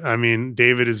now. But I mean,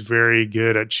 David is very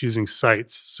good at choosing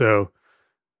sites. So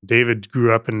David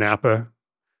grew up in Napa.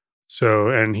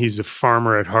 And he's a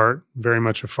farmer at heart, very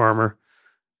much a farmer.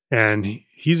 And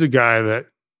he's a guy that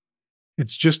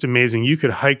it's just amazing. You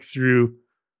could hike through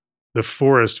the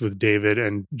forest with David,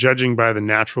 and judging by the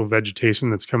natural vegetation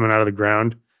that's coming out of the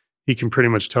ground, he can pretty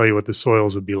much tell you what the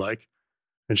soils would be like.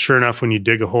 And sure enough, when you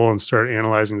dig a hole and start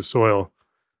analyzing the soil,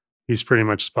 he's pretty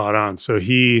much spot on. So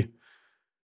he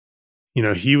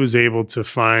was able to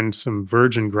find some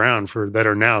virgin ground that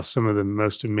are now some of the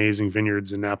most amazing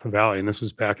vineyards in Napa Valley. And this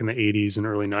was back in the 80s and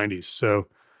early 90s. So,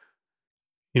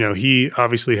 he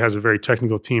obviously has a very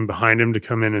technical team behind him to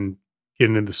come in and get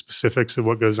into the specifics of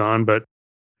what goes on. But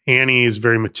Annie is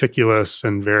very meticulous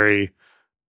and very,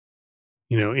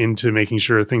 into making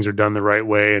sure things are done the right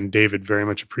way. And David very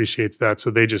much appreciates that. So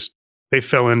they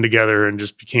fell in together and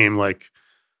just became like,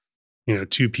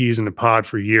 two peas in a pod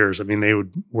for years. I mean, they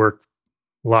would work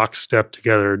lockstep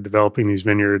together, developing these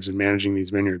vineyards and managing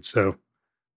these vineyards. So it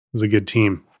was a good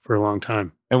team for a long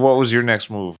time. And what was your next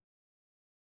move?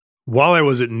 While I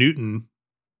was at Newton,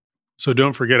 so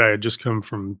don't forget, I had just come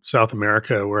from South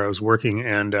America where I was working,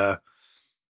 and a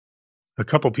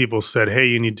couple people said, "Hey,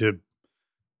 you need to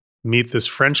meet this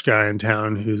French guy in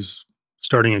town who's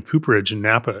starting a cooperage in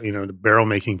Napa, the barrel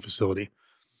making facility,"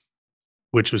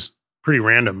 which was pretty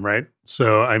random, right?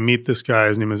 So I meet this guy.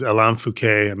 His name is Alain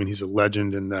Fouquet. I mean, he's a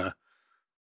legend in the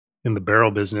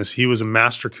barrel business. He was a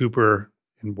master cooper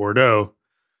in Bordeaux.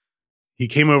 He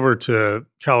came over to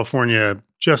California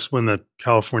just when the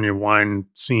California wine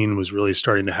scene was really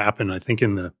starting to happen, I think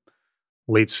in the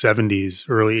late 70s,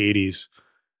 early 80s,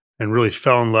 and really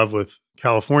fell in love with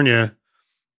California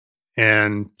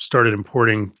and started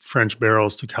importing French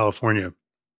barrels to California.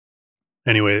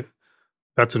 Anyway,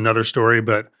 that's another story,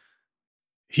 but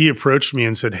he approached me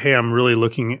and said, "Hey, I'm really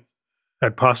looking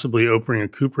at possibly opening a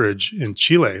cooperage in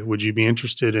Chile. Would you be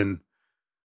interested in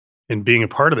being a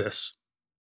part of this?"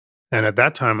 And at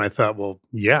that time I thought, well,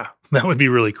 yeah, that would be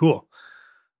really cool.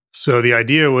 So the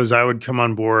idea was I would come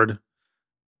on board,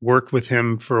 work with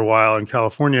him for a while in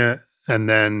California, and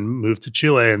then move to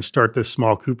Chile and start this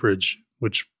small cooperage,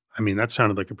 which, I mean, that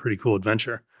sounded like a pretty cool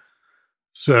adventure.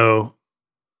 So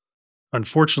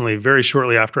unfortunately, very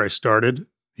shortly after I started,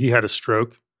 he had a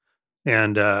stroke.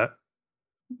 And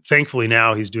thankfully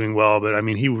now he's doing well. But I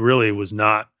mean, he really was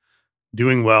not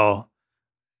doing well.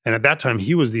 And at that time,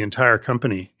 he was the entire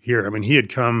company here. I mean, he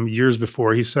had come years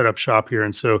before. He set up shop here.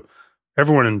 And so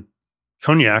everyone in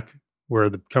Cognac, where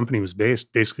the company was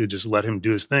based, basically just let him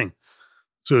do his thing.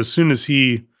 So as soon as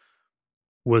he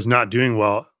was not doing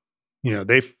well,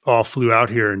 they all flew out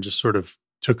here and just sort of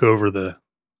took over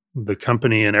the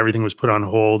company, and everything was put on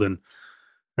hold. And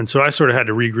so I sort of had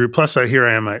to regroup. Plus, here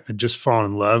I am. I had just fallen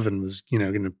in love and was,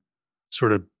 going to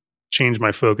sort of change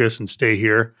my focus and stay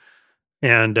here.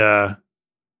 And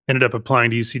ended up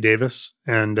applying to UC Davis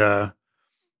and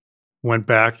went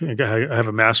back. I have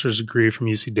a master's degree from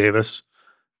UC Davis,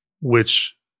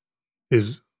 which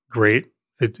is great.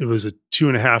 It was a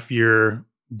 2.5-year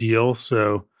deal.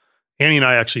 So Annie and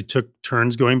I actually took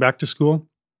turns going back to school.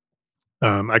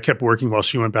 I kept working while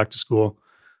she went back to school.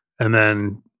 And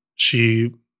then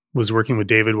she was working with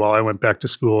David while I went back to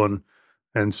school.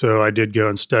 And so I did go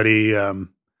and study.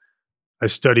 I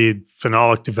studied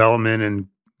phenolic development and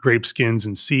grape skins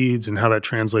and seeds and how that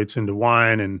translates into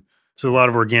wine. And it's a lot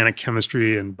of organic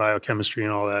chemistry and biochemistry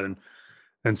and all that.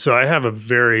 And so I have a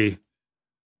very,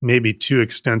 maybe too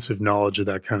extensive knowledge of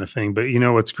that kind of thing. But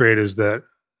what's great is that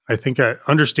I think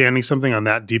understanding something on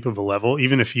that deep of a level,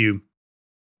 even if you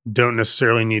don't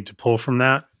necessarily need to pull from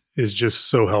that, is just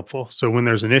so helpful. So when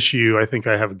there's an issue, I think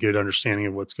I have a good understanding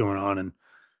of what's going on. And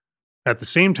at the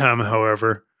same time,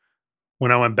 however,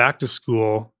 when I went back to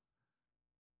school,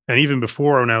 and even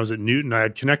before when I was at Newton, I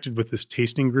had connected with this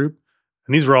tasting group.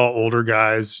 And these were all older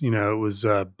guys. It was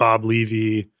Bob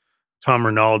Levy, Tom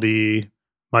Rinaldi,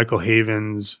 Michael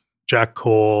Havens, Jack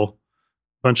Cole,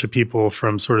 a bunch of people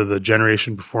from sort of the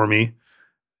generation before me.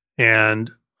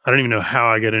 And I don't even know how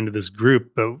I got into this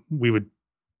group, but we would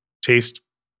taste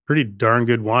pretty darn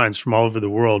good wines from all over the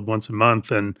world once a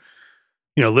month. And,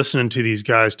 listening to these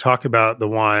guys talk about the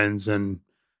wines and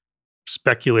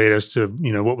speculate as to,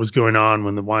 what was going on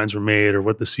when the wines were made or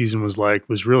what the season was like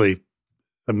was really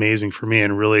amazing for me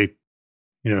and really,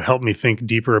 helped me think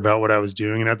deeper about what I was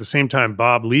doing. And at the same time,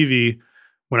 Bob Levy,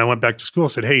 when I went back to school,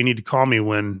 said, "Hey, you need to call me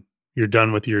when you're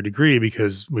done with your degree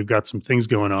because we've got some things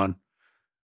going on."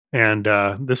 And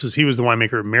he was the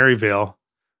winemaker at Maryvale,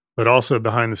 but also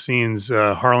behind the scenes,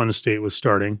 Harlan Estate was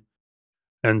starting.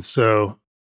 And so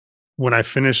when I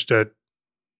finished at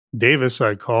Davis,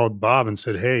 I called Bob and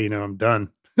said, "Hey, I'm done."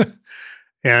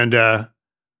 And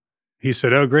he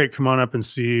said, "Oh, great. Come on up and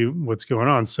see what's going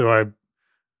on." So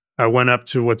I went up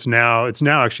to it's now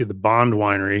actually the Bond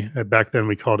Winery. Back then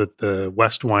we called it the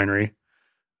West Winery,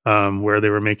 where they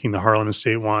were making the Harlan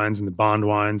Estate wines and the Bond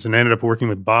wines, and I ended up working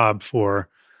with Bob for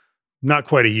not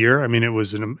quite a year. I mean, it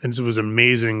was an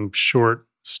amazing short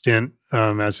stint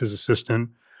as his assistant.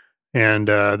 And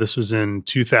this was in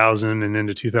 2000 and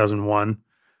into 2001.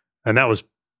 And that was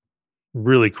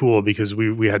really cool because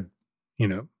we had,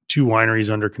 2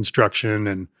 wineries under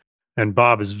construction, and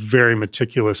Bob is a very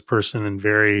meticulous person and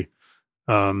very,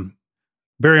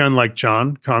 very unlike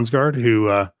John Consgard,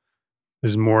 who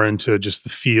is more into just the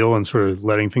feel and sort of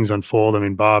letting things unfold. I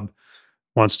mean, Bob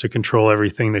wants to control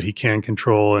everything that he can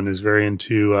control and is very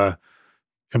into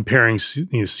comparing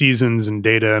seasons and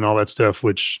data and all that stuff,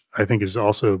 which I think is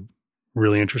also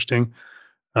really interesting.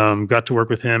 Got to work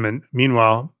with him. And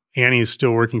meanwhile, Annie is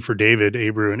still working for David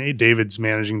Abreu, and David's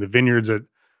managing the vineyards at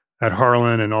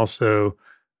Harlan and also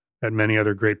at many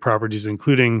other great properties,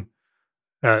 including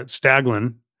at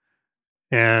Staglin.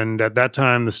 And at that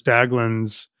time, the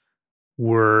Staglins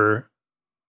were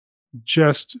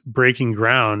just breaking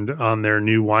ground on their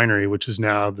new winery, which is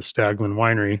now the Staglin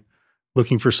Winery,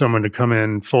 looking for someone to come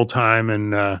in full time.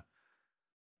 And I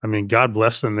mean, God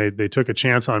bless them. They took a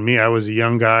chance on me. I was a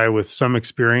young guy with some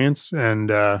experience, and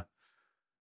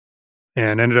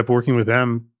ended up working with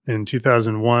them in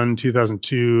 2001,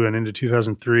 2002, and into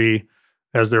 2003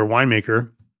 as their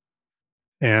winemaker.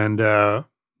 And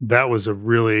that was a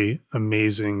really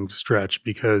amazing stretch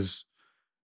because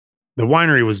the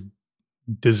winery was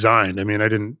designed. I mean, I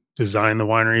didn't design the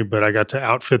winery, but I got to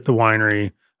outfit the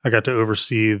winery. I got to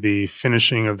oversee the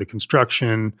finishing of the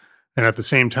construction. And at the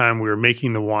same time, we were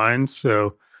making the wine.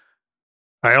 So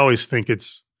I always think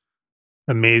it's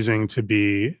amazing to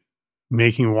be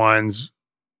making wines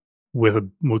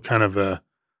with kind of a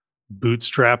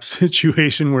bootstrap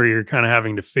situation where you're kind of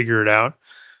having to figure it out.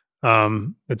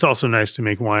 It's also nice to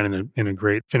make wine in a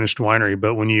great finished winery.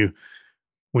 But when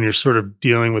you're sort of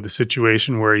dealing with a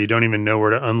situation where you don't even know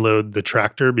where to unload the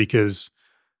tractor because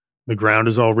the ground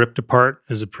is all ripped apart,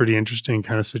 is a pretty interesting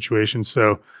kind of situation.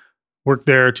 So worked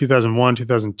there 2001,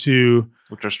 2002.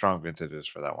 Which are strong vintages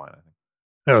for that wine, I think.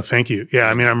 Oh, thank you. Yeah,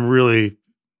 I mean, I'm really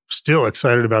still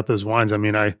excited about those wines. I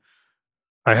mean, I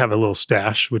have a little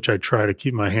stash, which I try to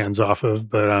keep my hands off of,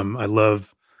 but I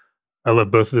love I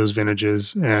love both of those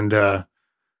vintages, and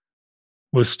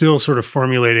was still sort of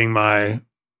formulating my,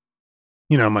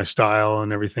 my style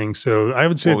and everything. So I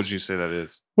would say What would you say that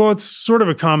is? well, it's sort of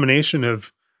a combination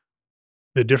of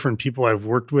the different people I've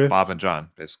worked with. Bob and John,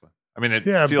 basically. I mean, it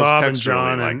Yeah, feels Bob and texturally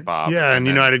John, like and Bob. yeah, and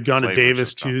I then had gone to flavors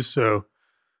Davis of John. too, so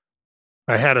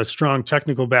I had a strong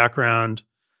technical background,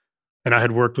 and I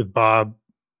had worked with Bob,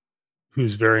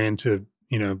 who's very into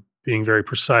being very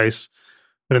precise.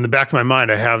 But in the back of my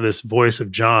mind, I have this voice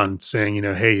of John saying,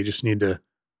 hey, you just need to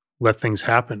let things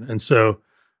happen. And so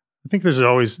I think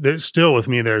there's still with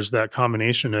me, there's that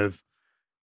combination of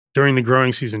during the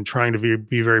growing season, trying to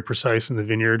be very precise in the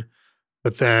vineyard.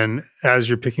 But then as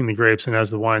you're picking the grapes and as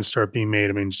the wines start being made,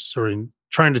 I mean, just sort of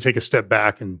trying to take a step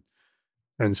back and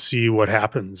see what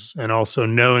happens. And also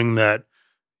knowing that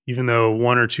even though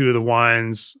one or two of the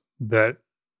wines that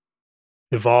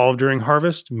evolve during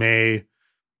harvest may,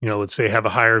 let's say have a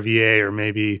higher VA or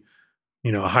maybe,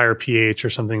 a higher pH or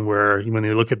something where when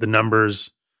you look at the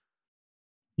numbers,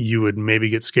 you would maybe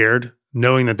get scared,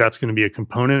 knowing that that's going to be a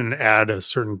component and add a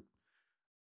certain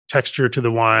texture to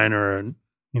the wine or,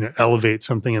 elevate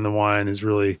something in the wine is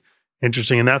really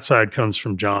interesting. And that side comes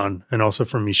from John and also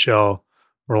from Michel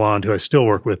Roland, who I still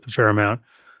work with a fair amount.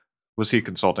 Was he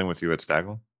consulting with you at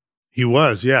Staglin? He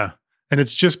was, yeah. And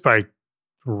it's just by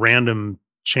random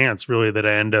chance, really, that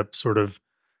I end up sort of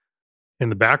in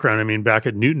the background. I mean, back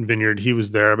at Newton Vineyard, he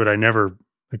was there, but I never,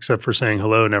 except for saying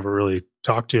hello, never really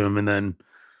talked to him. And then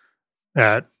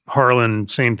at Harlan,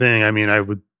 same thing. I mean,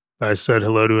 I said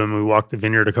hello to him. We walked the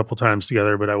vineyard a couple times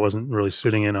together, but I wasn't really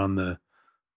sitting in on the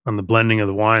blending of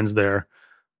the wines there.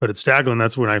 But at Staglin,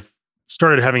 that's when I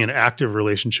started having an active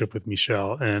relationship with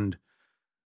Michel. And,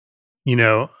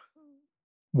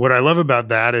 what I love about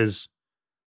that is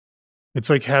it's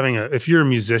like if you're a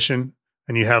musician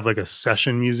and you have like a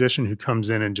session musician who comes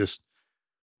in and just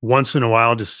once in a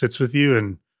while just sits with you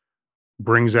and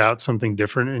brings out something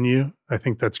different in you, I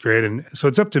think that's great. And so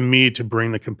it's up to me to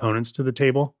bring the components to the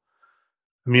table.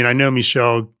 I mean, I know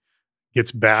Michel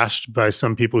gets bashed by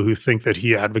some people who think that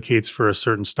he advocates for a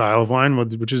certain style of wine,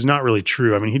 which is not really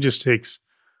true. I mean, he just takes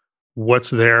what's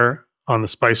there on the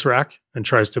spice rack and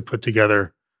tries to put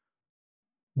together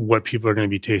what people are going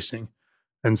to be tasting.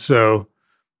 And so,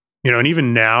 and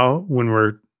even now when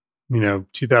we're,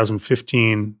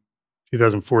 2015,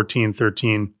 2014,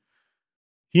 13,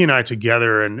 he and I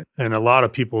together and a lot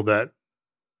of people that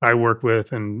I work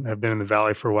with and have been in the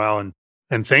Valley for a while.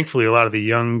 And thankfully, a lot of the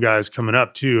young guys coming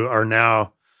up too are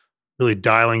now really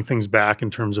dialing things back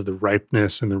in terms of the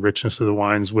ripeness and the richness of the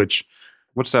wines, what's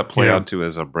that play out to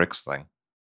as a bricks thing?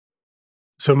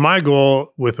 So my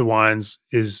goal with the wines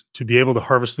is to be able to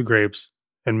harvest the grapes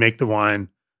and make the wine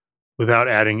without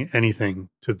adding anything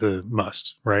to the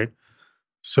must, right?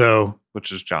 So,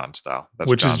 which is John's style.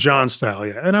 Is John's style,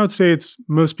 yeah. And I would say it's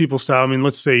most people's style. I mean,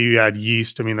 let's say you add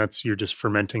yeast. I mean, you're just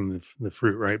fermenting the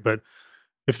fruit, right? But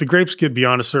if the grapes get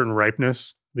beyond a certain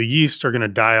ripeness, the yeast are going to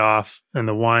die off and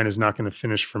the wine is not going to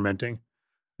finish fermenting.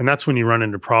 And that's when you run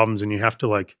into problems and you have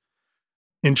to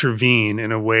intervene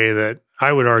in a way that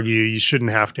I would argue you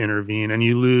shouldn't have to intervene, and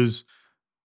you lose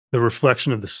the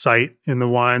reflection of the site in the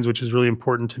wines, which is really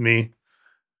important to me.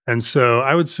 And so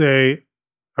I would say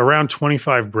around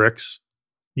 25 bricks,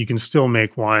 you can still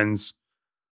make wines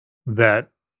that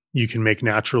you can make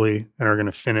naturally and are going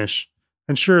to finish.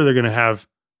 And sure, they're going to have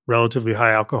relatively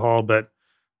high alcohol, but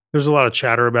there's a lot of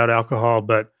chatter about alcohol.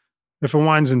 But if a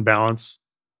wine's in balance,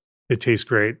 it tastes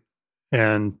great.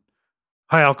 And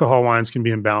high alcohol wines can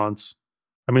be in balance.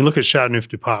 I mean, look at Chateauneuf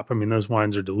du Pape. I mean, those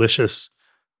wines are delicious.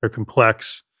 They're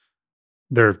complex.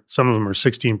 Some of them are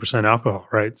 16% alcohol,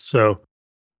 right? So,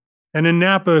 and in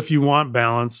Napa, if you want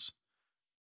balance,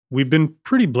 we've been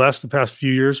pretty blessed the past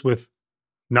few years with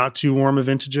not too warm of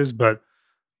vintages, but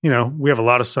we have a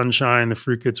lot of sunshine. The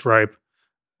fruit gets ripe.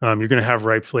 You're going to have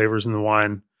ripe flavors in the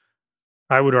wine.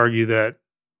 I would argue that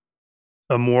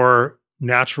a more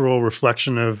natural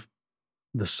reflection of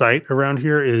the site around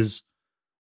here is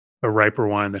a riper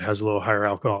wine that has a little higher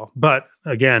alcohol. But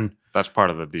again, that's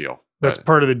part of the deal. That's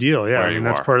part of the deal. Yeah. I mean,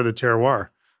 that's part of the terroir.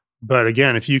 But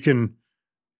again, if you can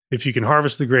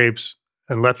harvest the grapes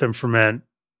and let them ferment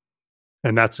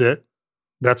and that's it,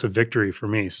 that's a victory for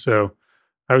me. So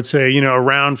I would say,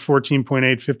 around 14.8,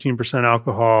 15%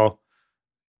 alcohol,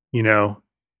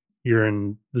 you're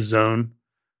in the zone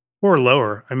or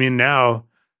lower. I mean, now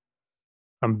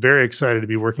I'm very excited to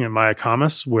be working at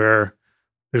Mayacamas, where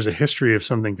there's a history of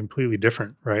something completely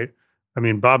different, right? I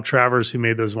mean, Bob Travers, who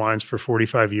made those wines for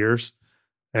 45 years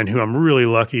and who I'm really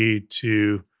lucky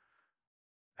to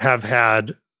have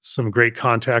had some great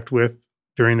contact with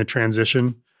during the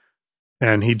transition.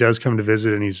 And he does come to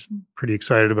visit, and he's pretty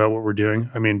excited about what we're doing.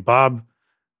 I mean, Bob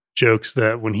jokes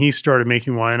that when he started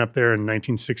making wine up there in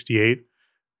 1968,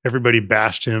 everybody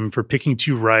bashed him for picking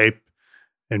too ripe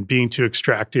and being too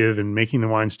extractive and making the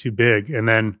wines too big. And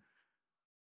then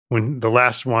when the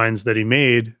last wines that he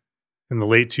made in the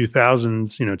late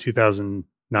 2000s,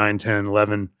 2009, 10,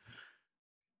 11,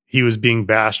 he was being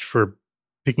bashed for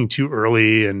picking too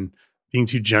early and being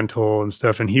too gentle and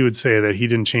stuff. And he would say that he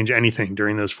didn't change anything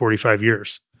during those 45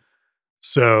 years.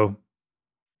 So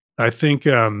I think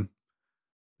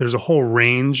there's a whole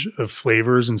range of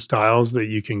flavors and styles that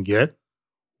you can get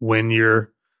when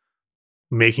you're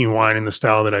making wine in the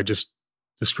style that I just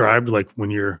described, like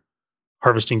when you're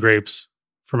harvesting grapes,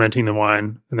 fermenting the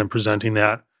wine, and then presenting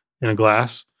that in a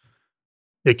glass.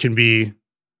 It can be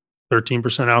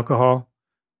 13% alcohol.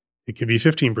 It could be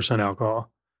 15%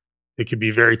 alcohol. It could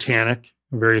be very tannic,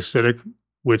 very acidic,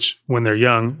 which when they're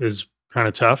young is kind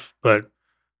of tough, but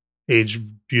age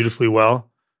beautifully well.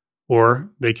 Or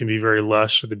they can be very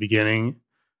lush at the beginning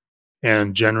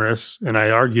and generous. And I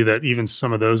argue that even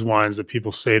some of those wines that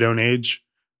people say don't age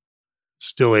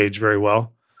still age very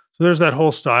well. So there's that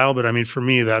whole style. But I mean, for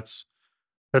me, that's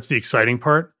the exciting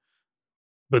part.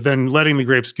 But then letting the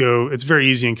grapes go, it's very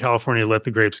easy in California to let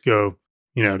the grapes go,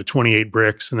 to 28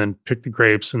 bricks and then pick the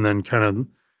grapes and then kind of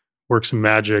work some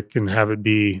magic and have it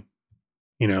be,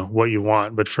 what you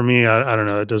want. But for me, I don't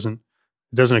know, it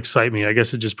doesn't excite me. I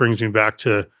guess it just brings me back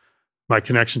to my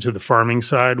connection to the farming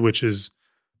side, which is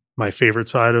my favorite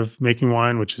side of making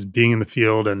wine, which is being in the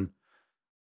field and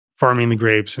farming the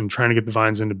grapes and trying to get the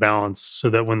vines into balance so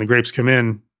that when the grapes come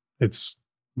in, it's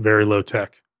very low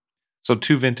tech. So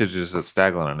 2 vintages at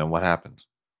Staglin, and then what happened?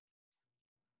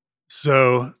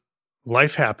 So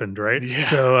life happened, right? Yeah.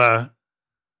 So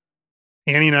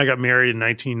Annie and I got married in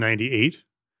 1998,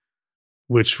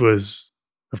 which was,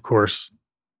 of course,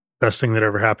 best thing that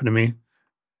ever happened to me.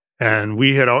 And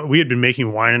we had been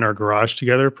making wine in our garage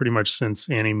together pretty much since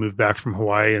Annie moved back from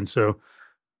Hawaii. And so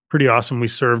pretty awesome. We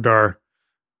served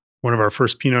one of our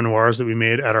first Pinot Noirs that we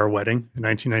made at our wedding in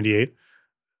 1998.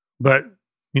 But,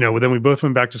 then we both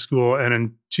went back to school. And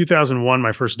in 2001,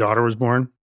 my first daughter was born.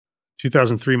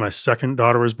 2003, my second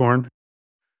daughter was born.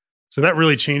 So that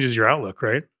really changes your outlook,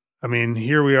 right? I mean,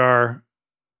 here we are.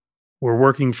 We're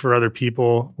working for other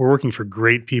people. We're working for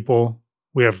great people.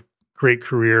 We have great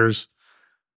careers.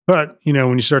 But, when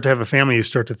you start to have a family, you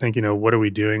start to think, what are we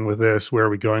doing with this? Where are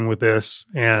we going with this?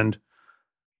 And,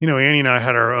 Annie and I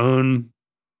had our own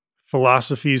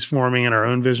philosophies forming and our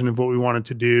own vision of what we wanted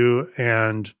to do.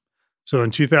 And so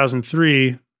in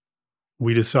 2003,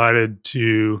 we decided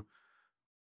to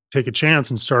take a chance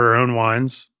and start our own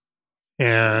wines.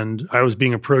 And I was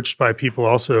being approached by people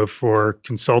also for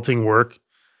consulting work,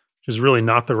 which is really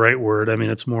not the right word. I mean,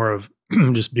 it's more of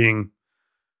just being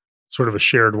sort of a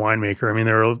shared winemaker. I mean,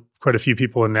 there are quite a few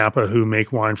people in Napa who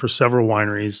make wine for several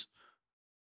wineries.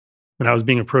 And I was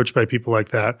being approached by people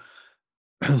like that.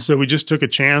 So we just took a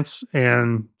chance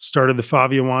and started the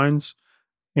Favia wines.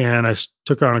 And I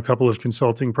took on a couple of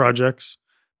consulting projects.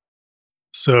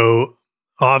 So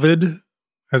Ovid,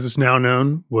 as it's now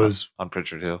known, was on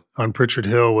Pritchard Hill. On Pritchard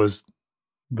Hill was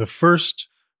the first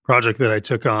project that I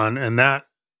took on. And that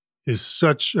is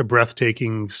such a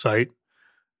breathtaking site.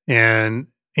 And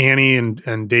Annie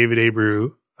and David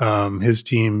Abreu, his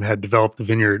team had developed the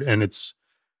vineyard, and it's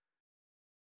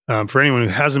for anyone who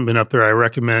hasn't been up there, I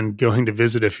recommend going to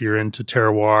visit if you're into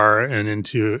terroir and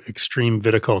into extreme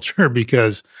viticulture,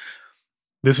 because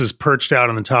this is perched out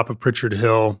on the top of Pritchard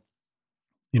Hill.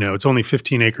 It's only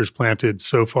 15 acres planted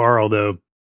so far, although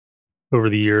over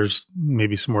the years,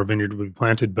 maybe some more vineyard will be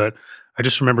planted. But I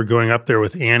just remember going up there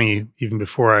with Annie, even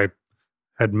before I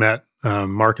had met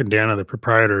Mark and Dana, the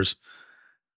proprietors,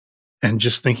 and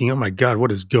just thinking, oh my God,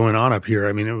 what is going on up here?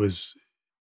 I mean, it was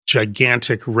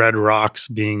gigantic red rocks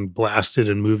being blasted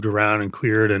and moved around and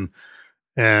cleared.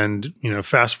 And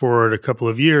fast forward a couple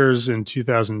of years, in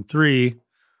 2003,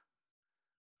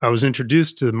 I was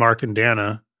introduced to Mark and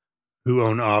Dana, who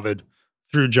own Ovid,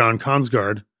 through John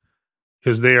Consgard,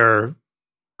 because they are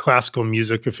classical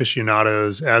music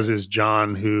aficionados, as is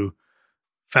John, who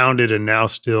founded and now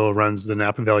still runs the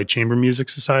Napa Valley Chamber Music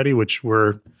Society, which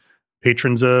we're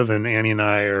patrons of. And Annie and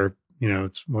I are,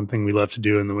 it's one thing we love to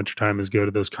do in the wintertime is go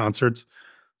to those concerts.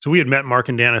 So we had met Mark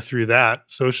and Dana through that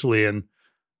socially, and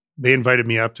they invited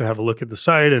me up to have a look at the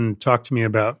site and talk to me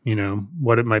about,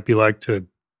 what it might be like to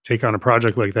take on a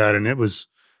project like that. And it was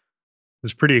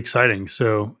pretty exciting.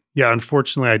 So yeah,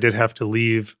 unfortunately I did have to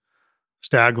leave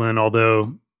Staglin,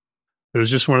 although it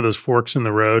was just one of those forks in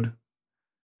the road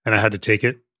and I had to take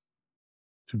it,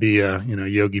 to be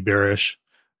Yogi Bearish.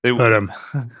 They, But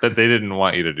but they didn't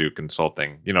want you to do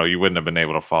consulting. You wouldn't have been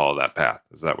able to follow that path.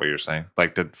 Is that what you're saying?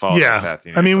 Like to follow that path?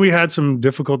 I mean, we had some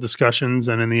difficult discussions,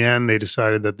 and in the end, they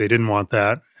decided that they didn't want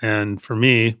that. And for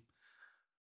me,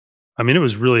 I mean, it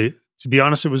was really, to be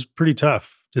honest, it was a pretty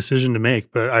tough decision to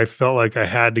make, but I felt like I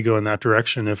had to go in that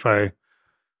direction if I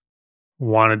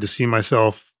wanted to see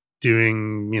myself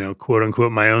doing, quote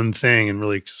unquote, my own thing and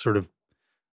really sort of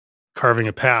carving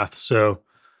a path. So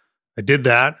I did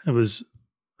that. It was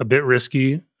a bit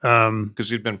risky. Because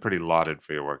you'd been pretty lauded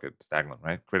for your work at Staglin,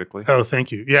 right? Critically. Oh,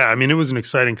 thank you. Yeah. I mean, it was an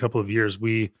exciting couple of years.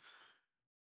 We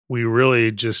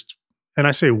really just, and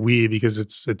I say we because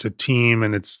it's a team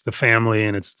and it's the family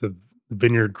and it's the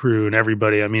vineyard crew and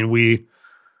everybody. I mean,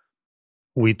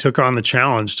 we took on the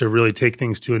challenge to really take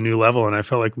things to a new level, and I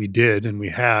felt like we did, and we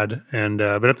had. And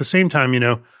but at the same time,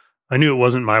 I knew it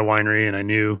wasn't my winery, and I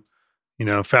knew,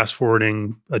 fast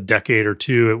forwarding a decade or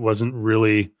two, it wasn't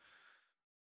really,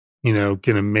 going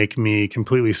to make me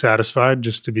completely satisfied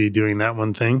just to be doing that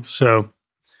one thing. So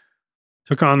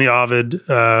took on the Ovid Did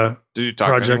you talk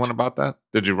project. to anyone about that?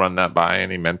 Did you run that by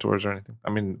any mentors or anything? I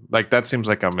mean, like that seems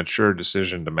like a mature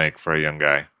decision to make for a young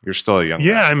guy. You're still a young guy.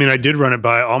 Yeah, I mean, I did run it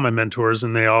by all my mentors,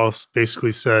 and they all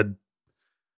basically said,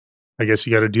 I guess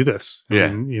you got to do this. Yeah.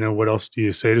 And, what else do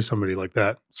you say to somebody like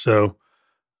that? So,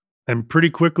 and pretty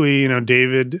quickly,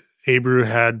 David Abreu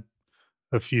had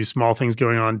a few small things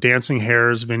going on. Dancing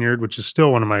Hares Vineyard, which is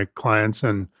still one of my clients,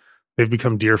 and they've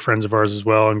become dear friends of ours as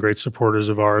well and great supporters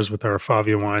of ours with our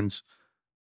Favia wines.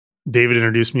 David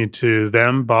introduced me to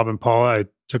them, Bob and Paula. I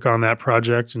took on that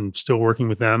project and still working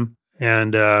with them.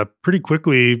 And pretty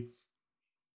quickly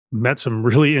met some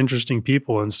really interesting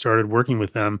people and started working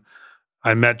with them.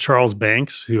 I met Charles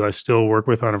Banks, who I still work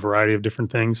with on a variety of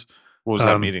different things. What was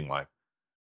that meeting like?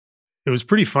 It was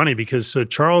pretty funny because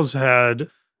Charles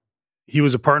he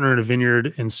was a partner in a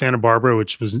vineyard in Santa Barbara,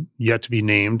 which was yet to be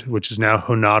named, which is now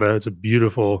Honada. It's a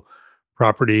beautiful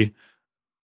property.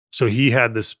 So he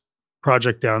had this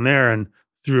project down there, and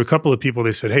through a couple of people,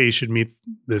 they said, "Hey, you should meet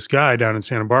this guy down in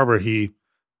Santa Barbara.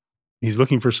 He's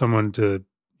looking for someone to,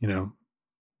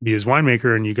 be his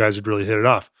winemaker, and you guys would really hit it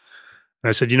off." And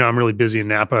I said, "I'm really busy in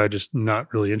Napa. I'm just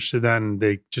not really interested in that." And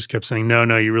they just kept saying,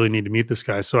 "No, you really need to meet this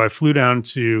guy." So I flew down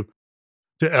to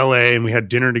LA, and we had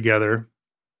dinner together,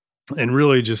 and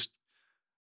really just,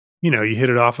 you hit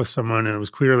it off with someone, and it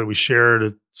was clear that we shared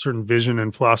a certain vision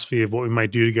and philosophy of what we might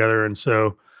do together. And so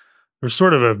there was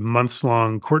sort of a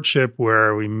months-long courtship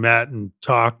where we met and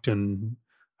talked, and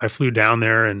I flew down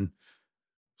there and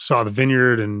saw the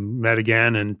vineyard and met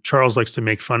again. And Charles likes to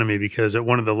make fun of me because at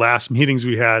one of the last meetings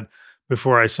we had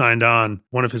before I signed on,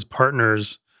 one of his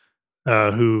partners,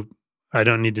 who I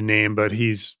don't need to name, but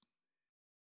he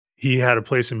had a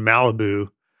place in Malibu,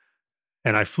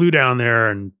 and I flew down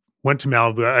there and went to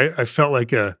Malibu. I felt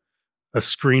like a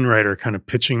screenwriter kind of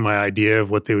pitching my idea of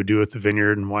what they would do with the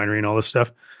vineyard and winery and all this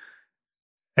stuff.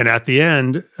 And at the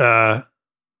end,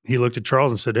 he looked at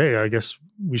Charles and said, "Hey, I guess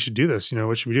we should do this.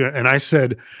 What should we do?" And I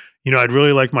said, "I'd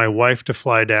really like my wife to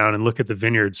fly down and look at the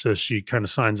vineyard so she kind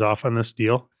of signs off on this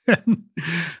deal." And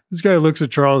this guy looks at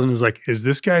Charles and is like, "Is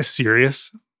this guy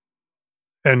serious?"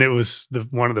 And it was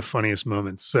one of the funniest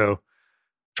moments. So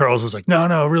Charles was like,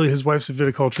 no, really, his wife's a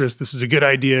viticulturist. This is a good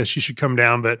idea. She should come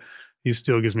down, but he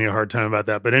still gives me a hard time about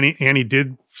that. But Annie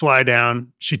did fly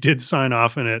down. She did sign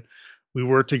off in it. We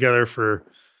worked together for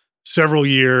several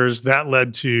years. That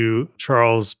led to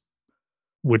Charles,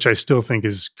 which I still think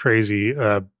is crazy,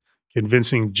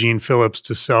 convincing Gene Phillips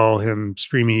to sell him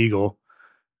Screamy Eagle.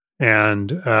 And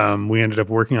we ended up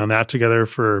working on that together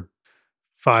for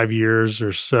 5 years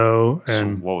or so.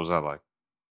 And so what was that like?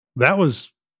 That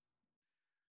was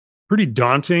pretty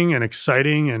daunting and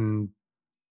exciting and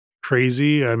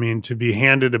crazy. I mean, to be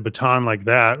handed a baton like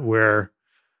that, where,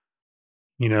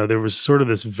 there was sort of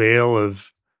this veil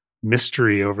of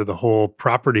mystery over the whole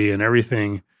property and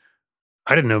everything.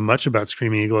 I didn't know much about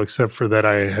Screaming Eagle except for that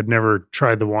I had never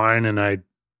tried the wine and I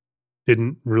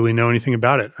didn't really know anything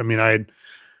about it. I mean, I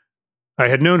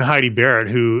had known Heidi Barrett,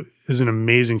 who is an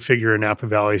amazing figure in Napa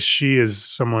Valley. She is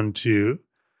someone to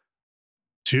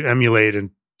emulate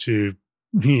and to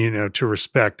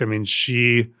respect. I mean,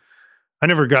 I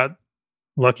never got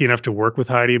lucky enough to work with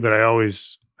Heidi, but I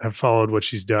always have followed what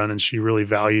she's done, and she really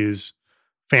values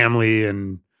family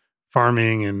and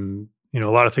farming and, a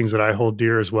lot of things that I hold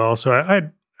dear as well. So I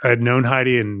had known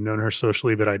Heidi and known her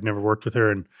socially, but I'd never worked with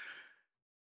her. And,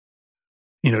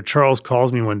 Charles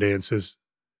calls me one day and says,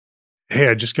 "Hey,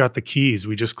 I just got the keys.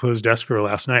 We just closed escrow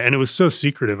last night." And it was so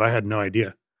secretive. I had no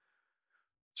idea.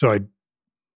 So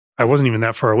I wasn't even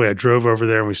that far away. I drove over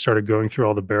there and we started going through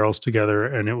all the barrels together.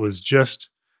 And it was just,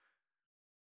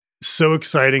 so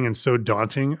exciting and so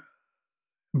daunting.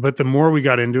 But the more we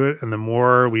got into it and the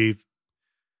more we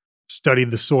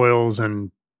studied the soils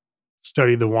and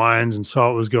studied the wines and saw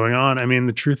what was going on, I mean,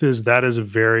 the truth is that is a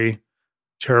very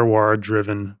terroir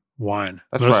driven wine.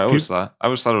 That's what I always thought. I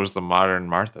always thought it was the modern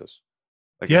Martha's.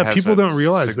 Like it Yeah, has people that don't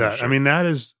realize that. signature. I mean, that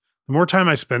is the more time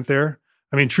I spent there.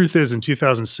 I mean, truth is, in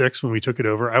 2006, when we took it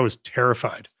over, I was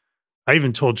terrified. I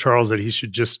even told Charles that he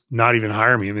should just not even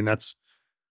hire me. I mean,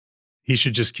 he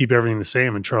should just keep everything the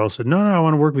same. And Charles said, no, I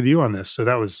want to work with you on this. So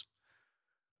that was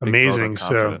Big vote of amazing. So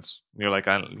confidence. You're like,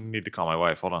 I need to call my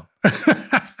wife. Hold on.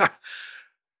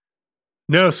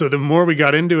 no, so the more we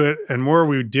got into it and more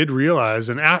we did realize,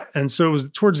 and so it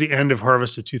was towards the end of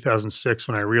harvest of 2006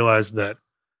 when I realized that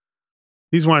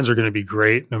these wines are going to be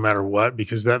great no matter what,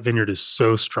 because that vineyard is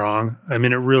so strong. I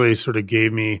mean, it really sort of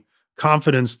gave me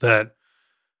confidence that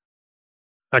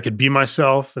I could be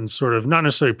myself and sort of not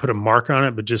necessarily put a mark on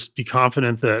it, but just be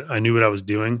confident that I knew what I was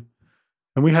doing.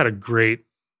 And we had a great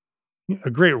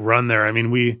run there. I mean,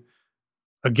 we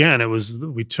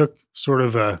took sort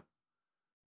of a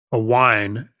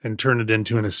wine and turned it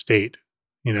into an estate.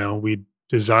 You know, we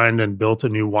designed and built a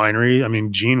new winery. I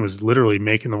mean, Jean was literally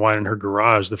making the wine in her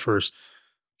garage the first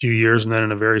few years, and then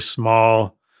in a very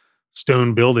small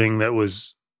stone building that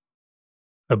was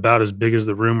about as big as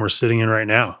the room we're sitting in right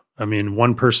now. I mean,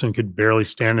 one person could barely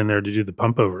stand in there to do the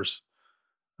pump overs.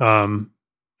 And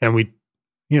we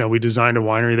designed a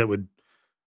winery that would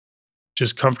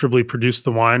just comfortably produce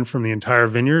the wine from the entire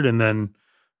vineyard, and then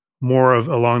more of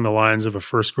along the lines of a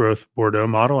first growth Bordeaux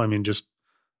model. I mean, just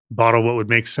bottle what would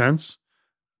make sense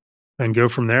and go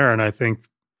from there. And I think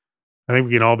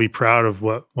we can all be proud of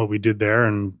what we did there.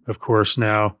 And of course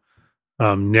now,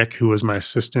 Nick, who was my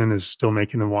assistant, is still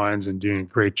making the wines and doing a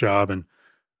great job. And,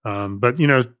 but you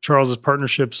know, Charles's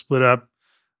partnership split up.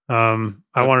 I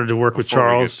wanted to work with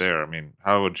Charles. We get there, I mean,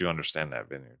 how would you understand that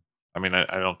vineyard? I mean,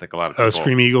 I don't think a lot of people.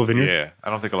 Scream Eagle Vineyard? Yeah. I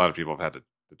don't think a lot of people have had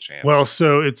the chance. Well,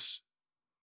 so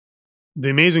the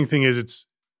amazing thing is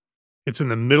it's in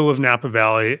the middle of Napa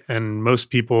Valley, and most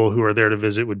people who are there to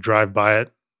visit would drive by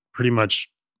it pretty much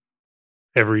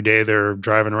every day. They're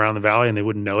driving around the valley and they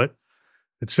wouldn't know it.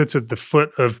 It sits at the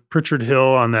foot of Pritchard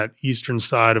Hill on that eastern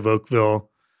side of Oakville,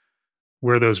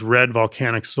 where those red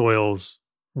volcanic soils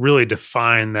really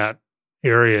define that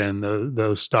area and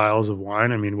those styles of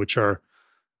wine. I mean, which are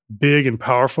big and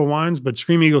powerful wines, but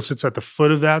Scream Eagle sits at the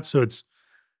foot of that. So it's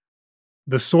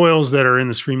the soils that are in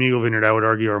the Scream Eagle Vineyard, I would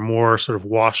argue, are more sort of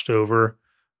washed over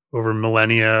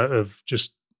millennia of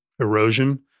just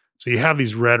erosion. So you have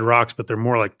these red rocks, but they're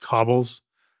more like cobbles.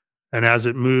 And as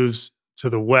it moves to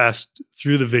the west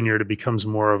through the vineyard, it becomes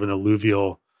more of an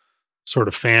alluvial sort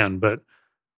of fan. But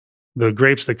the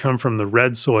grapes that come from the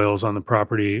red soils on the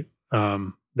property,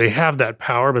 they have that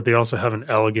power, but they also have an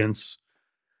elegance.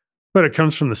 But it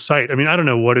comes from the site. I mean, I don't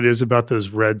know what it is about those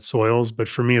red soils, but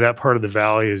for me, that part of the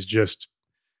valley is just,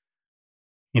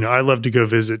 you know, I love to go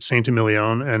visit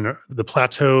Saint-Emilion and the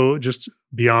plateau just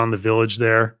beyond the village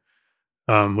there,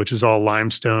 which is all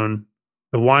limestone.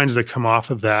 The wines that come off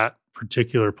of that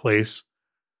particular place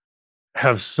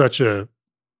have such a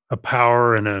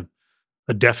power and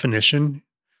a definition.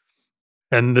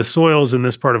 And the soils in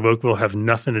this part of Oakville have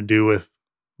nothing to do with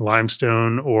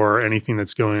limestone or anything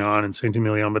that's going on in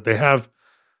Saint-Emilion, but they have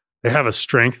a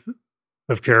strength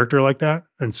of character like that.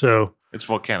 And so it's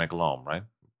volcanic loam, right?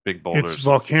 Big boulders. It's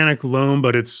volcanic loam,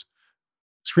 but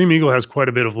Scream Eagle has quite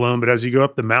a bit of loam, but as you go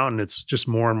up the mountain, it's just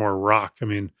more and more rock. I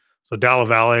mean, so Dalla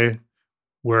Valle,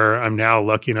 where I'm now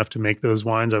lucky enough to make those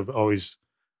wines, I've always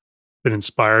been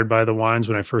inspired by the wines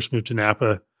when I first moved to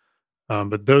Napa.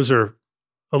 But those are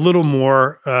a little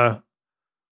more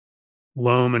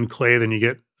loam and clay than you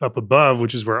get up above,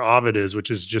 which is where Ovid is, which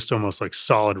is just almost like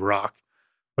solid rock.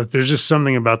 But there's just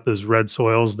something about those red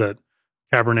soils that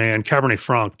Cabernet and Cabernet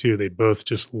Franc too, they both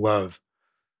just love.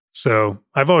 So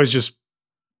I've always just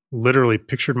literally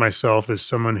pictured myself as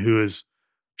someone who is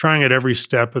trying at every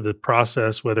step of the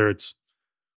process, whether it's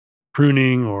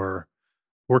pruning or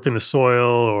working the soil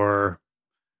or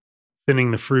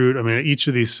thinning the fruit. I mean, at each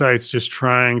of these sites, just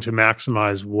trying to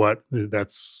maximize what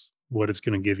it's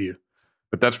going to give you.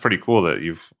 But that's pretty cool that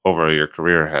you've, over your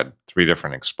career, had 3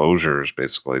 different exposures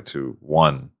basically to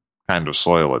one kind of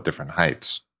soil at different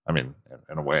heights. I mean,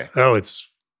 in a way. Oh, it's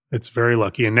very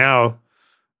lucky. And now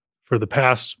for the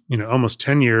past, almost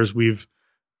 10 years,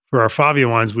 for our Favia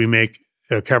wines, we make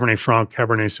a Cabernet Franc,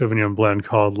 Cabernet Sauvignon blend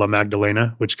called La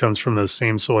Magdalena, which comes from those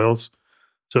same soils.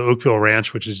 So Oakville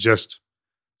Ranch, which is just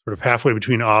sort of halfway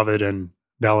between Ovid and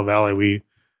Dalla Valle, we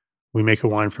make a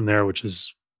wine from there, which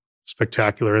is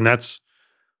spectacular. And that's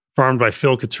farmed by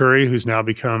Phil Couturi, who's now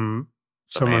become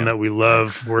someone man. that we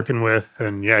love working with.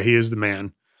 And yeah, he is the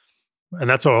man. And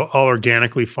that's all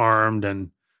organically farmed.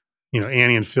 And,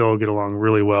 Annie and Phil get along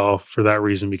really well for that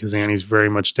reason, because Annie's very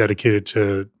much dedicated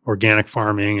to organic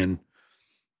farming.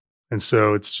 And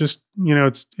so it's just,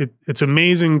 it's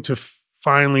amazing to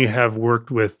finally have worked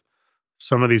with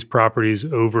some of these properties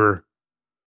over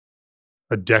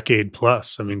a decade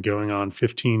plus. I mean, going on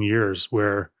 15 years,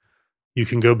 where you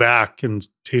can go back and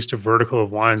taste a vertical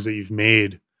of wines that you've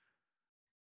made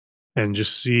and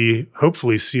just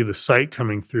hopefully see the site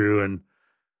coming through, and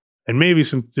maybe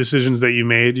some decisions that you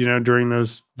made, during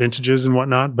those vintages and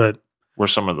whatnot. But were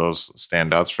some of those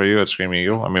standouts for you at Screaming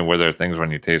Eagle? I mean, were there things when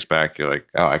you taste back, you're like,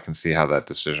 oh, I can see how that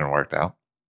decision worked out?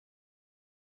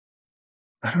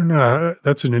 I don't know.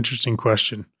 That's an interesting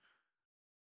question.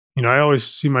 I always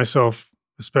see myself,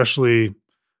 especially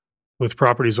with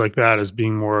properties like that, as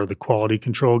being more the quality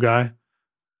control guy.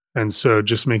 And so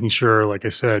just making sure, like I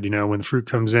said, when the fruit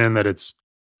comes in, that it's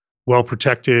well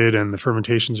protected and the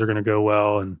fermentations are going to go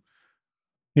well, and,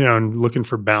 and looking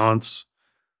for balance.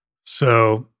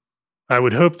 So I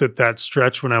would hope that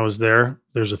stretch when I was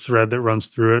there's a thread that runs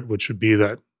through it, which would be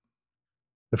that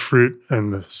the fruit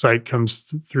and the site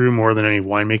comes through more than any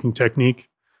winemaking technique.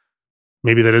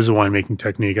 Maybe that is a winemaking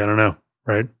technique. I don't know.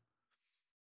 Right.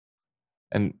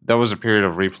 And that was a period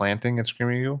of replanting at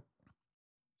Screaming Eagle?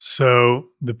 So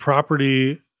the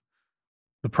property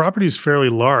is fairly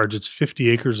large. It's 50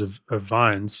 acres of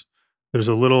vines. There's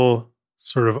a little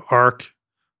sort of arc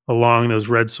along those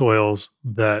red soils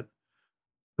that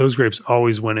those grapes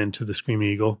always went into the Screaming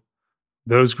Eagle.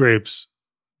 Those grapes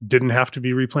didn't have to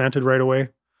be replanted right away.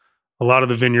 A lot of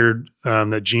the vineyard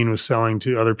that Gene was selling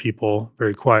to other people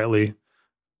very quietly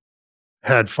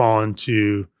had fallen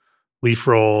to leaf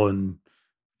roll and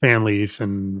fan leaf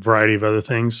and a variety of other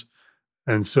things.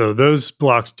 And so those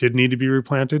blocks did need to be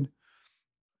replanted.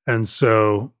 And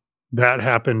so that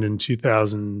happened in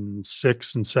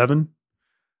 2006 and 7.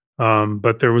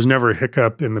 But there was never a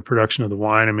hiccup in the production of the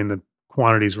wine. I mean, the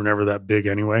quantities were never that big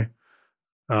anyway.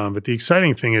 But the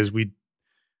exciting thing is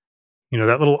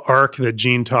that little arc that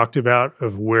Gene talked about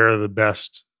of where the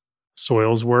best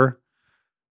soils were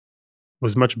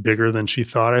was much bigger than she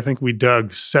thought. I think we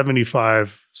dug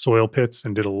 75 soil pits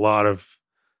and did a lot of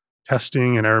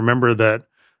testing. And I remember that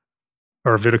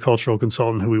our viticultural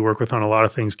consultant, who we work with on a lot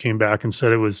of things, came back and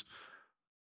said it was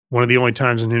one of the only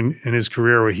times in his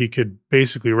career where he could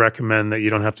basically recommend that you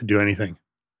don't have to do anything,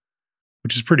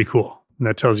 which is pretty cool. And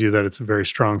that tells you that it's a very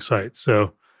strong site.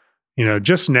 So,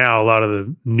 just now, a lot of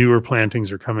the newer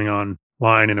plantings are coming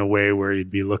online in a way where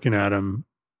you'd be looking at them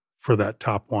for that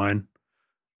top wine.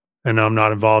 And I'm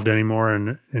not involved anymore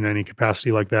in any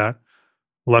capacity like that.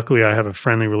 Luckily, I have a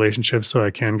friendly relationship, so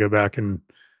I can go back and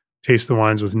taste the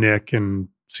wines with Nick and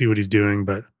see what he's doing.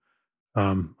 But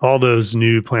all those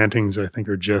new plantings, I think,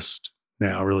 are just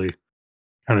now really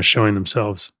kind of showing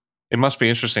themselves. It must be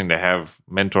interesting to have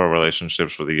mentor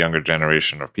relationships with a younger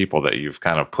generation of people that you've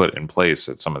kind of put in place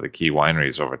at some of the key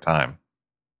wineries over time.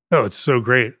 Oh, it's so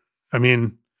great. I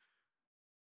mean,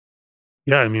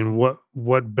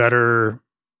 what better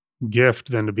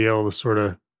gift than to be able to sort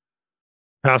of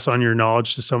pass on your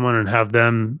knowledge to someone and have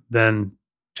them then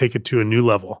take it to a new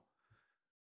level.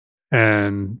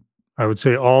 And I would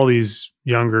say all these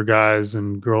younger guys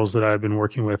and girls that I've been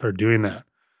working with are doing that.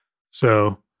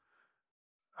 So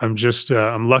I'm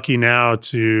I'm lucky now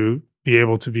to be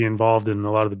able to be involved in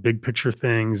a lot of the big picture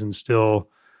things, and still,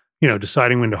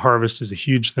 deciding when to harvest is a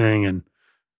huge thing, and,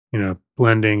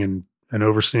 blending and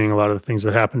overseeing a lot of the things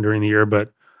that happen during the year.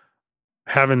 But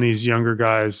having these younger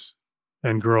guys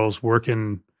and girls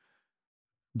working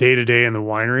day to day in the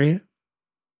winery,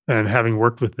 and having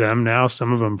worked with them now,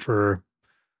 some of them for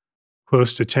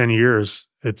close to 10 years,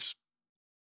 it's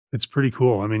pretty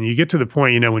cool. I mean, you get to the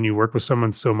point, when you work with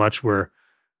someone so much where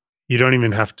you don't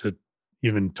even have to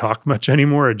even talk much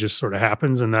anymore. It just sort of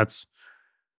happens. And that's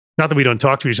not that we don't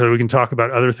talk to each other. We can talk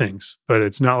about other things, but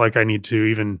it's not like I need to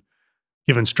even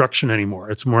give instruction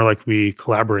anymore. It's more like we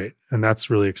collaborate. And that's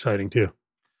really exciting too.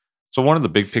 So one of the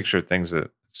big picture things that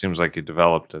it seems like you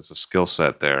developed as a skill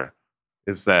set there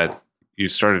is that you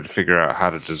started to figure out how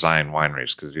to design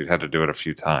wineries, because you had to do it a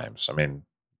few times. I mean,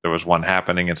 there was one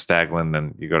happening in Stagland,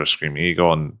 then you go to Screaming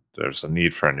Eagle, and there's a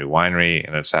need for a new winery,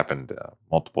 and it's happened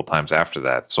multiple times after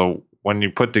that. So when you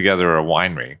put together a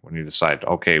winery, when you decide,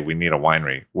 okay, we need a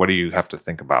winery, what do you have to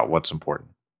think about? What's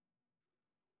important?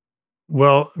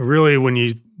 Well, really, when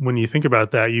you think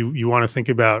about that, you want to think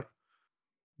about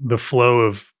the flow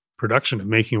of production of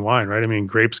making wine, right? I mean,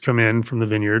 grapes come in from the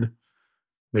vineyard,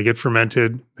 they get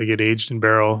fermented, they get aged in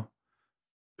barrel,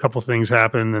 a couple things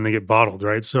happen, then they get bottled,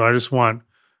 right? So I just want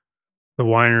the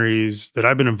wineries that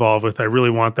I've been involved with, I really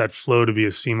want that flow to be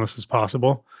as seamless as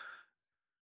possible.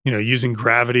 Using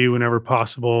gravity whenever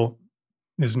possible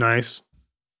is nice.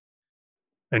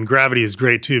 And gravity is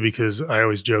great too, because I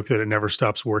always joke that it never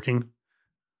stops working.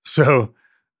 So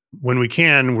when we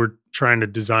can, we're trying to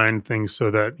design things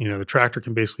so that, the tractor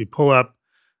can basically pull up,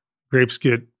 grapes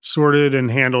get sorted and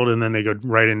handled, and then they go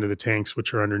right into the tanks,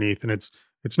 which are underneath. And it's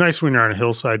nice when you're on a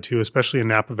hillside too, especially in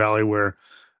Napa Valley, where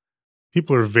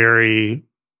people are very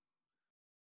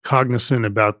cognizant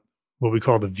about what we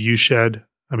call the view shed.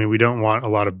 I mean, we don't want a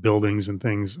lot of buildings and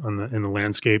things in the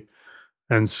landscape.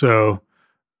 And so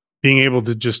being able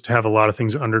to just have a lot of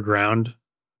things underground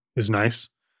is nice.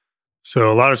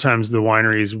 So a lot of times the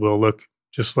wineries will look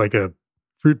just like a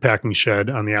fruit packing shed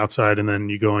on the outside, and then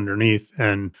you go underneath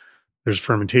and there's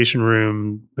fermentation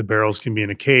room. The barrels can be in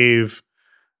a cave.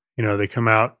 They come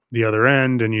out the other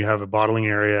end and you have a bottling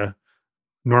area.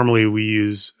 Normally we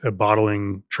use a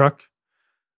bottling truck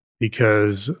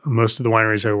because most of the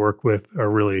wineries I work with are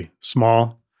really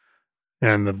small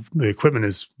and the equipment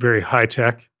is very high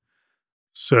tech.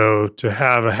 So to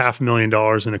have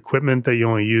 $500,000 in equipment that you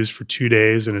only use for 2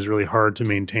 days and is really hard to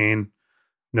maintain,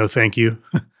 no, thank you.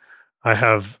 I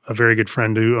have a very good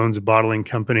friend who owns a bottling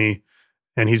company,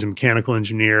 and he's a mechanical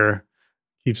engineer,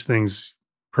 keeps things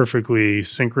perfectly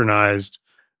synchronized,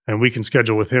 and we can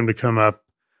schedule with him to come up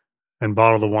and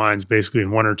bottle the wines basically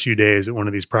in 1 or 2 days at one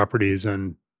of these properties.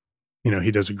 And,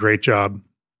 he does a great job.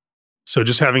 So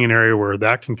just having an area where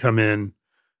that can come in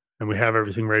and we have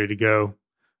everything ready to go.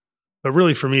 But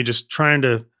really for me, just trying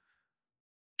to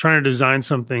design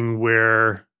something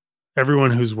where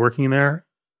everyone who's working there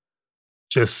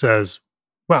just says,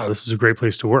 wow, this is a great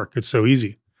place to work. It's so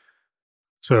easy.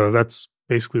 So that's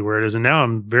basically where it is. And now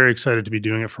I'm very excited to be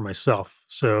doing it for myself.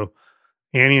 So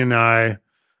Annie and I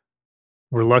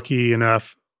were lucky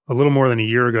enough a little more than a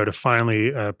year ago to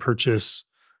finally purchase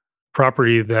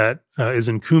property that is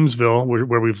in Coombsville,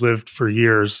 where we've lived for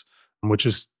years, which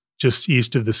is just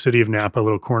east of the city of Napa, a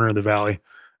little corner of the valley.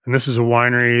 And this is a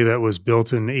winery that was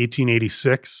built in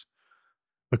 1886.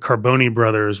 The Carboni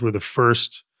brothers were the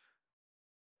first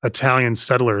Italian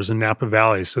settlers in Napa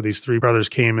Valley. So these three brothers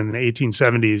came in the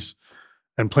 1870s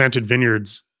and planted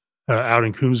vineyards out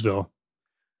in Coombsville,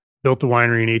 built the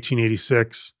winery in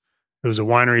 1886. It was a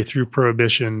winery through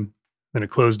Prohibition, then it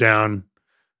closed down.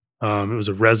 It was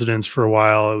a residence for a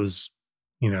while. It was,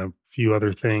 a few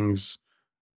other things.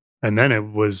 And then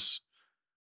it was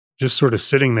just sort of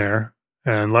sitting there.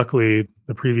 And luckily,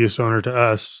 the previous owner to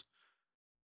us,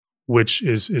 which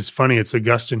is funny, it's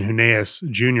Augustin Huneeus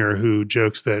Jr., who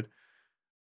jokes that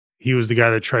he was the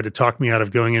guy that tried to talk me out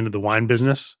of going into the wine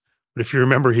business. But if you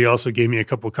remember, he also gave me a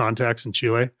couple contacts in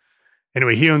Chile.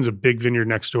 Anyway, he owns a big vineyard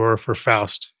next door for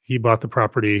Faust. He bought the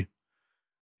property.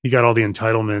 He got all the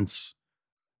entitlements.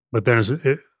 But then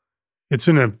it's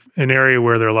in an area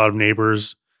where there are a lot of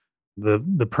neighbors.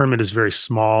 The permit is very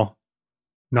small,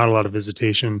 not a lot of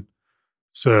visitation.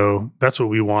 So that's what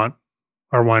we want.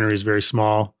 Our winery is very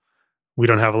small. We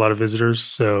don't have a lot of visitors.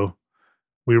 So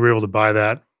we were able to buy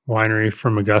that winery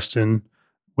from Augustin,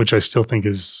 which I still think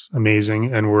is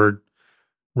amazing. And we're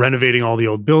renovating all the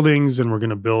old buildings, and we're going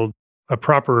to build a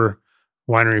proper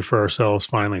winery for ourselves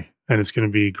finally. And it's going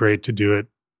to be great to do it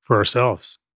for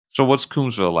ourselves. So what's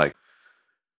Coombsville like?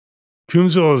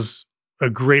 Coombsville is a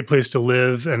great place to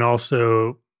live. And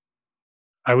also,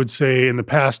 I would say in the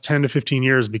past 10 to 15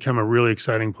 years, become a really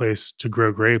exciting place to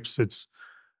grow grapes.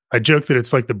 I joke that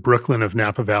it's like the Brooklyn of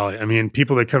Napa Valley. I mean,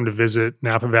 people that come to visit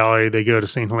Napa Valley, they go to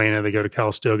St. Helena, they go to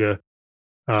Calistoga.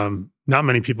 Not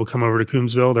many people come over to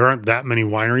Coombsville. There aren't that many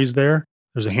wineries there.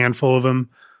 There's a handful of them.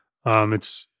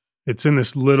 It's in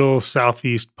this little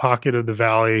southeast pocket of the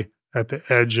valley at the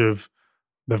edge of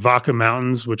the Vaca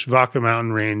Mountains, which Vaca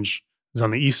Mountain Range is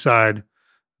on the east side.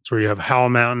 It's where you have Howell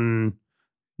Mountain,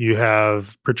 you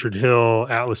have Pritchard Hill,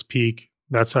 Atlas Peak,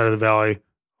 that side of the valley,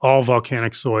 all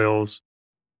volcanic soils,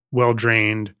 well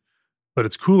drained, but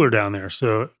it's cooler down there.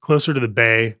 So closer to the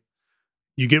bay,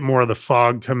 you get more of the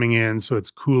fog coming in. So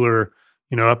it's cooler,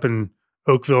 up in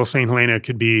Oakville, St. Helena, it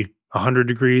could be 100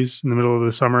 degrees in the middle of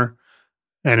the summer.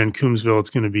 And in Coombsville, it's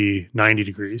going to be 90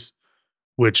 degrees,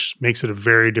 which makes it a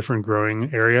very different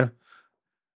growing area.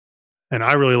 And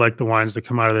I really like the wines that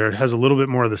come out of there. It has a little bit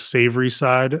more of the savory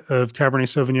side of Cabernet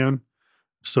Sauvignon.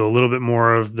 So a little bit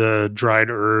more of the dried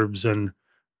herbs and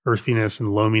earthiness and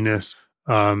loaminess.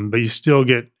 But you still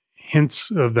get hints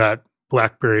of that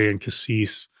blackberry and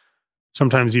cassis,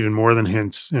 sometimes even more than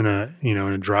hints in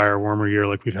a drier, warmer year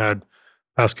like we've had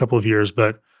past couple of years.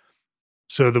 But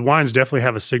so the wines definitely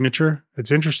have a signature.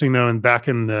 It's interesting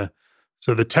though,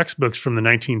 so the textbooks from the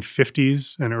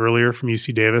 1950s and earlier from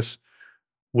UC Davis,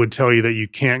 would tell you that you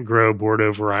can't grow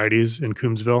Bordeaux varieties in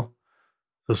Coombsville.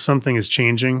 So something is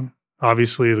changing.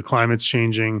 Obviously, the climate's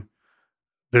changing,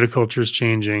 viticulture is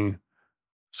changing.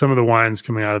 Some of the wines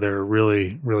coming out of there are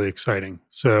really, really exciting.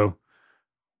 So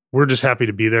we're just happy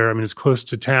to be there. I mean, it's close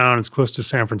to town. It's close to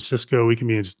San Francisco. We can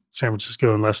be in San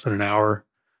Francisco in less than an hour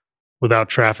without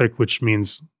traffic, which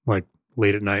means like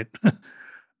late at night.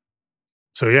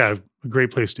 So yeah, a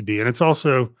great place to be. And it's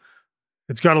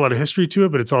got a lot of history to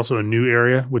it, but it's also a new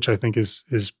area, which I think is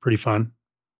pretty fun.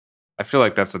 I feel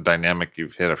like that's a dynamic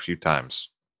you've hit a few times.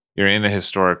 You're in a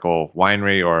historical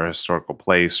winery or a historical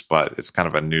place, but it's kind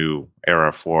of a new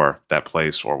era for that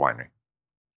place or winery.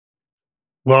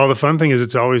 Well, the fun thing is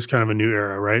it's always kind of a new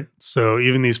era, right? So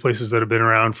even these places that have been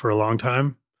around for a long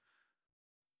time,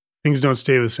 things don't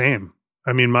stay the same.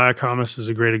 I mean, Mayacamas is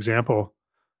a great example.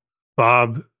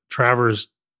 Bob Travers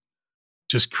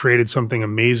just created something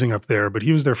amazing up there, but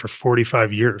he was there for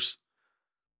 45 years.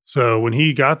 So when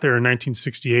he got there in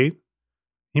 1968,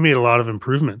 he made a lot of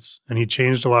improvements and he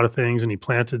changed a lot of things and he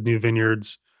planted new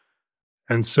vineyards.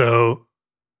 And so,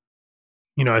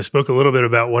 I spoke a little bit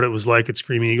about what it was like at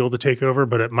Scream Eagle to take over,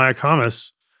 but at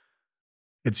Mayacamas,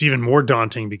 it's even more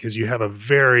daunting because you have a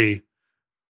very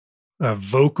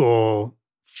vocal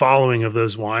following of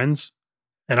those wines.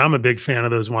 And I'm a big fan of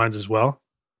those wines as well.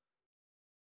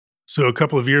 So a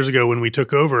couple of years ago when we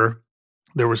took over,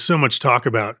 there was so much talk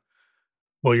about,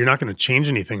 well, you're not going to change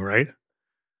anything, right?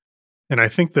 And I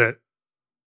think that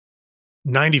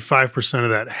 95% of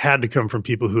that had to come from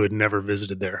people who had never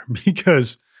visited there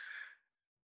because,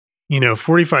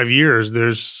 45 years,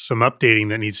 there's some updating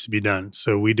that needs to be done.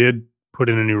 So we did put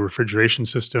in a new refrigeration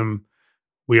system.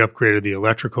 We upgraded the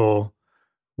electrical.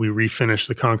 We refinished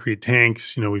the concrete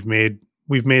tanks. We've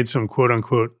made some quote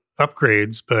unquote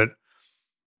upgrades, but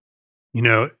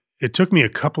it took me a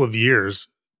couple of years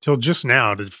till just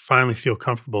now to finally feel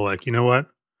comfortable. Like, you know what?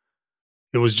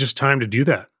 It was just time to do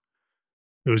that.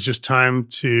 It was just time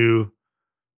to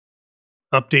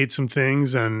update some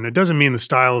things. And it doesn't mean the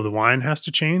style of the wine has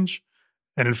to change.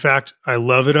 And in fact, I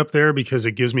love it up there because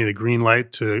it gives me the green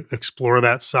light to explore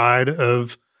that side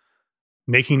of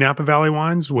making Napa Valley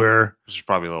wines where... Which is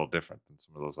probably a little different than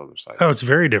some of those other sites. Oh, it's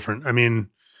very different. I mean,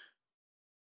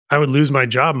 I would lose my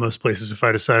job most places if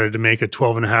I decided to make a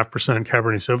 12.5%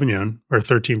 Cabernet Sauvignon or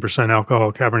 13%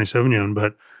 alcohol Cabernet Sauvignon.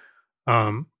 But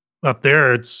up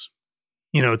there, it's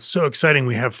so exciting.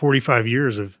 We have 45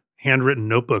 years of handwritten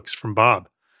notebooks from Bob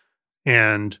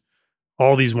and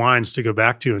all these wines to go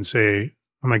back to and say,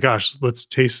 oh my gosh, let's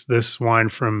taste this wine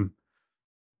from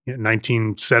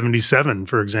 1977,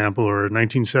 for example, or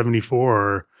 1974,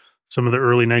 or some of the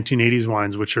early 1980s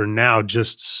wines, which are now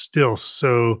just still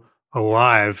so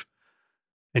alive.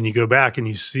 And you go back and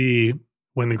you see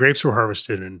when the grapes were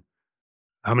harvested and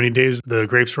how many days the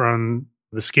grapes were on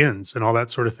the skins and all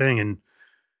that sort of thing.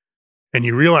 And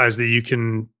you realize that you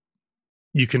can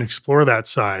explore that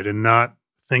side and not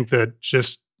think that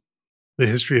just the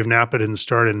history of Napa didn't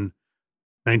start in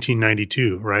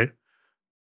 1992, right?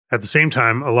 At the same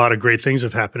time, a lot of great things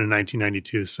have happened in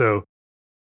 1992. So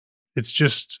it's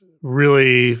just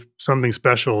really something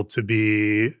special to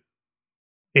be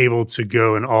able to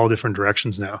go in all different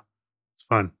directions now. It's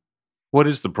fun. What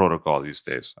is the protocol these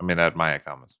days? I mean, at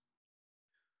Mayacamas.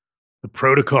 The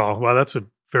protocol. Wow, that's a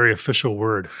very official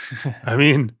word. I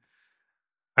mean,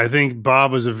 I think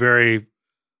Bob was a very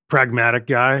pragmatic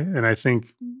guy. And I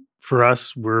think for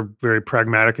us, we're very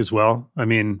pragmatic as well. I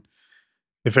mean,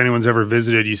 if anyone's ever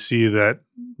visited, you see that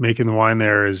making the wine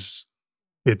there it's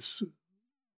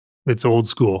old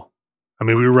school. I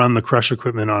mean, we run the crush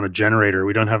equipment on a generator.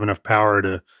 We don't have enough power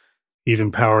to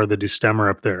even power the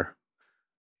destemmer up there.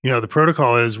 The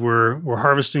protocol is we're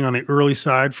harvesting on the early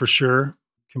side for sure,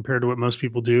 compared to what most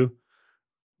people do.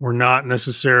 We're not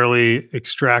necessarily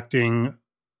extracting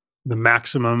the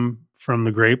maximum from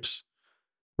the grapes.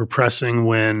 We're pressing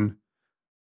when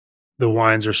the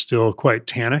wines are still quite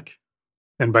tannic.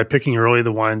 And by picking early,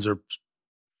 the wines are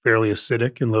fairly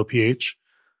acidic and low pH.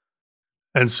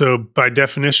 And so by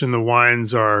definition, the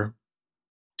wines are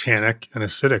tannic and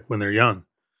acidic when they're young,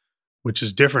 which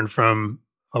is different from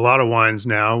a lot of wines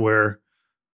now where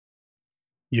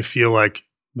you feel like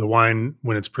the wine,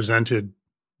 when it's presented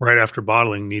right after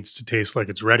bottling, needs to taste like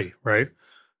it's ready, right?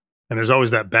 And there's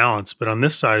always that balance. But on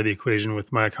this side of the equation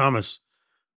with Mayacamas,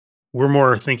 we're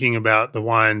more thinking about the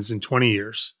wines in 20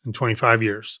 years, in 25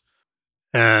 years.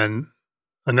 And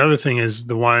another thing is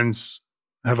the wines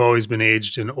have always been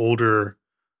aged in older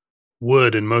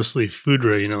wood and mostly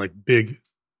foudre, like big,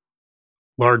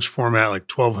 large format,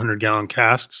 like 1,200 gallon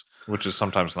casks. Which is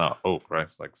sometimes not oak, right?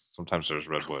 Like sometimes there's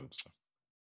redwood. So.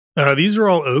 These are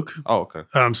all oak. Oh, okay.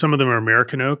 Some of them are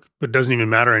American oak, but it doesn't even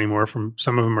matter anymore.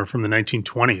 Some of them are from the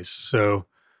 1920s. So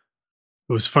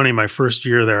it was funny. My first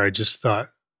year there, I just thought,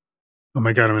 oh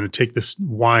my God, I'm going to take this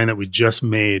wine that we just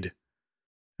made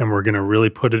and we're going to really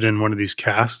put it in one of these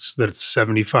casks that it's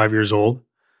 75 years old.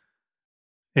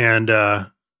 And I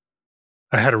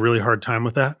had a really hard time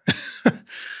with that.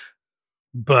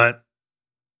 But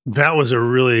that was a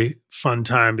really fun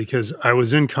time because I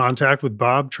was in contact with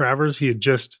Bob Travers. He had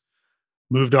just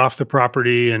moved off the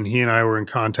property and he and I were in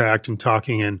contact and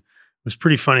talking. And it was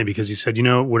pretty funny because he said,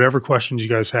 whatever questions you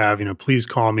guys have, please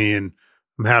call me and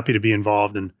I'm happy to be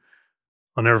involved. And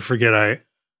I'll never forget,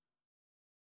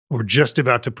 we're just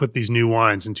about to put these new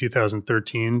wines in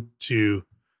 2013 to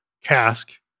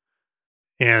cask.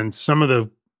 And some of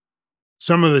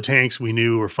the tanks we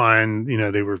knew were fine.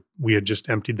 We had just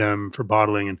emptied them for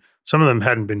bottling and some of them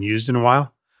hadn't been used in a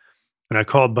while. And I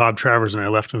called Bob Travers and I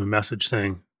left him a message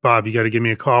saying, Bob, you got to give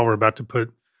me a call. We're about to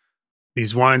put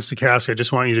these wines to cask. I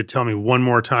just want you to tell me one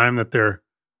more time that they're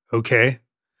okay.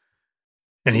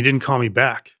 And he didn't call me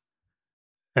back.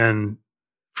 And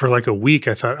for like a week,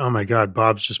 I thought, oh my God,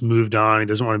 Bob's just moved on. He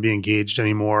doesn't want to be engaged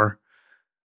anymore.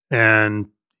 And,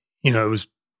 it was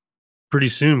pretty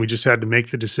soon we just had to make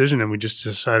the decision and we just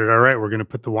decided, all right, we're going to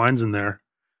put the wines in there.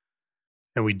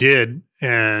 And we did.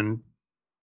 And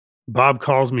Bob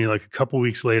calls me like a couple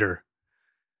weeks later.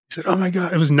 He said, oh my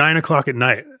God, it was 9:00 at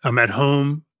night. I'm at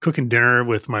home cooking dinner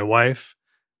with my wife.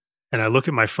 And I look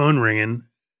at my phone ringing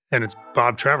and it's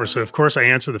Bob Travers. So of course I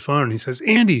answer the phone and he says,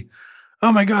 Andy,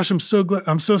 oh my gosh, I'm so glad.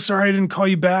 I'm so sorry I didn't call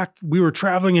you back. We were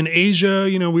traveling in Asia.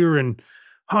 We were in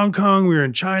Hong Kong. We were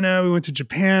in China. We went to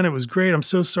Japan. It was great. I'm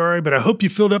so sorry, but I hope you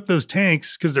filled up those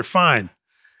tanks because they're fine.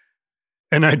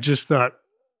 And I just thought,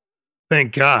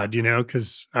 thank God,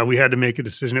 because we had to make a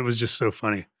decision. It was just so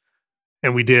funny.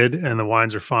 And we did, and the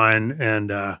wines are fine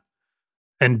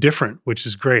and different, which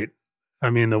is great. I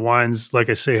mean, the wines, like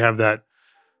I say,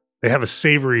 they have a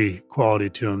savory quality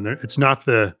to them. It's not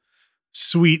the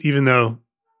sweet, even though,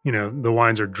 the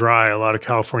wines are dry. A lot of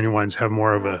California wines have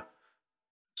more of a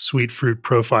sweet fruit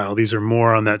profile. These are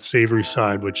more on that savory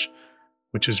side, which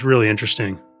is really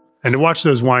interesting. And to watch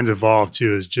those wines evolve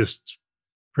too is just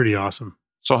pretty awesome.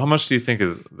 So how much do you think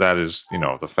of that is,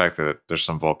 the fact that there's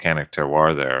some volcanic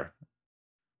terroir there?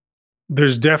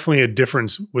 There's definitely a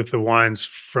difference with the wines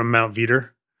from Mount Veeder.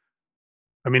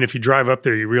 I mean, if you drive up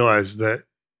there, you realize that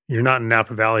you're not in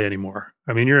Napa Valley anymore.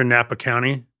 I mean, you're in Napa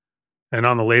County and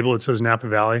on the label it says Napa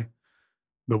Valley.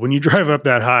 But when you drive up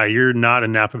that high, you're not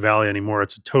in Napa Valley anymore.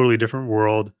 It's a totally different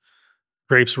world.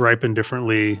 Grapes ripen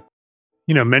differently.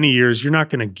 Many years, you're not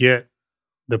going to get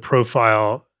the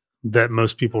profile that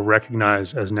most people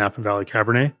recognize as Napa Valley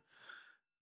Cabernet.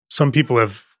 Some people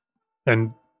have,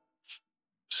 and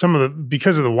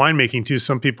because of the winemaking too,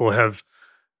 some people have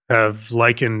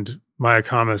likened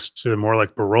Mayacamas to more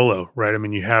like Barolo, right? I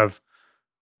mean, you have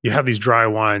these dry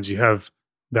wines, you have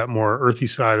that more earthy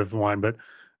side of the wine, but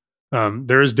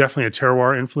there is definitely a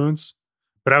terroir influence,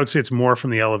 but I would say it's more from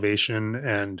the elevation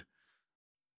and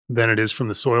than it is from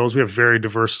the soils. We have very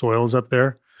diverse soils up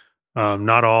there.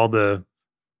 Not all the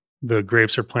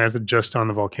grapes are planted just on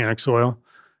the volcanic soil.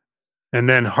 And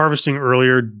then harvesting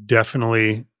earlier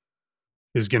definitely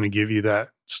is going to give you that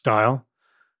style.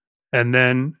 And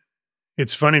then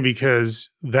it's funny because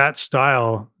that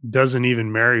style doesn't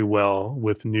even marry well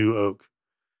with new oak.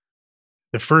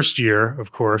 The first year,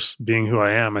 of course, being who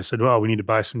I am, I said, well, we need to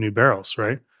buy some new barrels,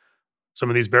 right? Some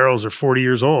of these barrels are 40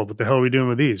 years old. What the hell are we doing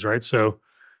with these, right? So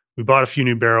we bought a few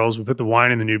new barrels. We put the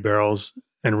wine in the new barrels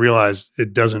and realized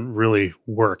it doesn't really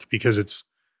work because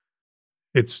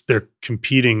they're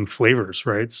competing flavors,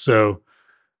 right? So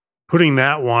putting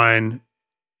that wine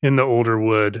in the older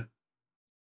wood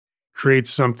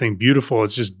creates something beautiful.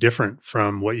 It's just different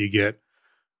from what you get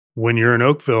when you're in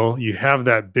Oakville. You have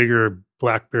that bigger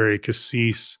blackberry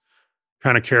cassis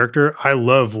kind of character. I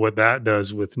love what that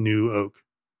does with new oak.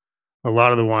 A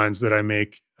lot of the wines that I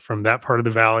make from that part of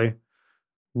the valley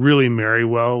really marry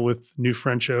well with new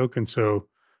French oak. And so,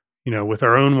 with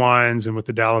our own wines and with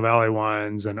the Dalla Valley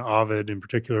wines and Ovid in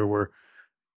particular, we're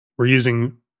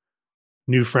using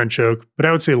new French oak, but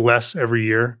I would say less every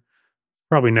year.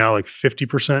 Probably now like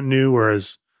 50% new,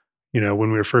 whereas,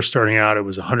 when we were first starting out, it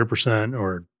was 100%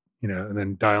 or, and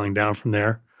then dialing down from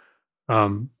there.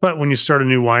 But when you start a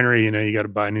new winery, you got to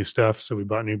buy new stuff. So we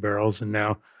bought new barrels. And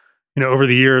now, over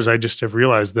the years, I just have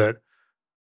realized that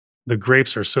the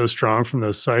grapes are so strong from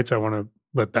those sites. I want to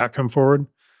let that come forward.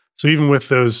 So even with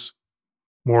those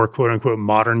more quote unquote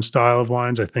modern style of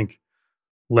wines, I think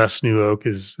less new oak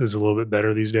is a little bit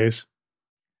better these days.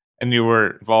 And you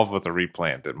were involved with a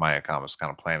replant at Mayacamas, kind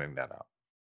of planning that out.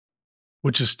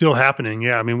 which is still happening.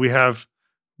 Yeah. I mean, we have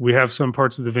some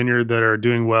parts of the vineyard that are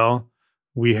doing well.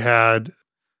 We had,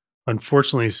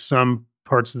 unfortunately, some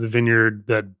parts of the vineyard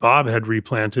that Bob had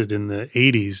replanted in the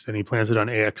 80s, then he planted on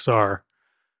AXR.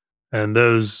 And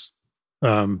those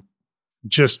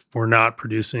just were not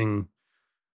producing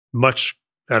much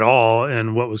at all.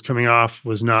 And what was coming off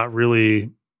was not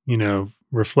really,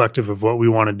 reflective of what we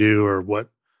want to do or what,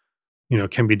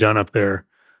 can be done up there.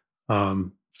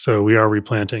 So we are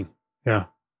replanting. Yeah.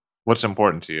 What's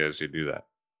important to you as you do that?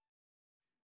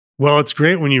 Well, it's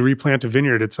great when you replant a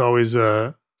vineyard. It's always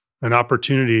an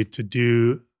opportunity to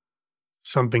do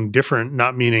something different,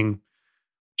 not meaning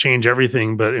change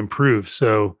everything, but improve.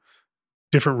 So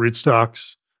different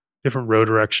rootstocks, different row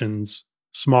directions,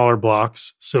 smaller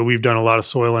blocks. So we've done a lot of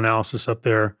soil analysis up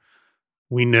there.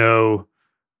 We know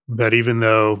that even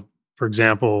though, for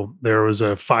example, there was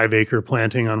a 5-acre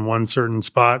planting on one certain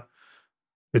spot,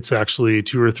 it's actually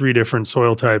 2 or 3 different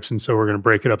soil types. And so we're going to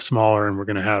break it up smaller and we're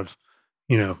going to have,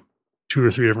 2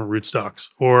 or 3 different rootstocks.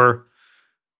 Or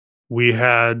we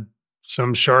had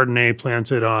some Chardonnay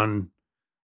planted on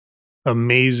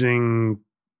amazing,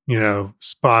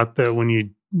 spot that when you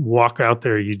walk out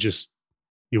there, you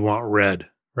want red,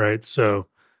 right? So,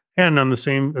 and at the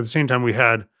same time, we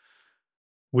had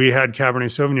Cabernet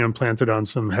Sauvignon planted on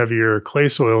some heavier clay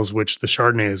soils, which the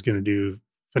Chardonnay is going to do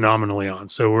phenomenally on.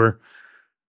 So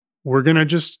we're going to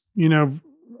just,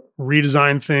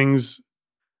 redesign things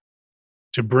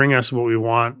to bring us what we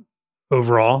want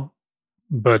overall,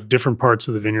 but different parts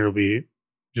of the vineyard will be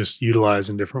just utilized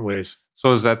in different ways.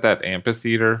 So is that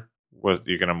amphitheater? What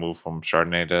you're going to move from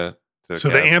Chardonnay to so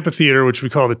Cab? The amphitheater, which we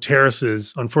call the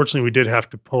terraces, unfortunately, we did have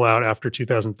to pull out after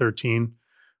 2013.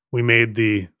 We made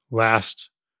the last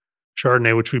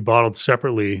Chardonnay, which we bottled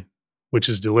separately, which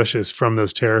is delicious, from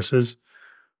those terraces.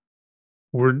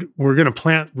 We're going to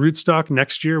plant rootstock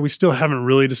next year. We still haven't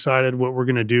really decided what we're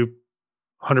going to do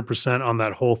 100% on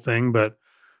that whole thing, but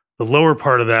the lower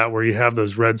part of that, where you have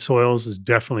those red soils, is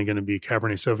definitely going to be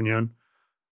Cabernet Sauvignon.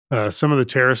 Some of the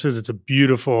terraces, it's a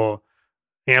beautiful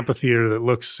amphitheater that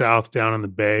looks south down on the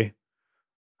bay.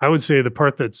 I would say the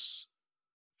part that's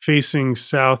facing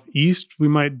southeast, we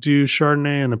might do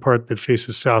Chardonnay, and the part that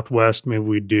faces southwest, maybe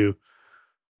we'd do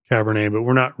Cabernet, but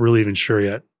we're not really even sure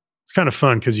yet. It's kind of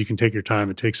fun because you can take your time.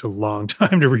 It takes a long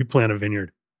time to replant a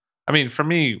vineyard. I mean, for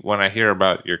me, when I hear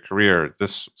about your career,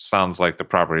 this sounds like the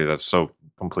property that's so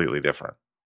completely different.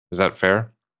 Is that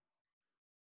fair?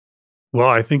 Well,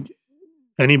 I think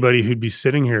anybody who'd be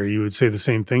sitting here, you would say the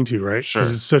same thing to, right? Sure.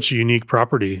 Because it's such a unique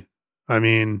property. I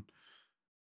mean,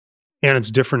 and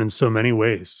it's different in so many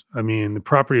ways. I mean, the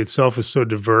property itself is so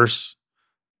diverse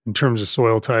in terms of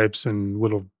soil types and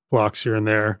little blocks here and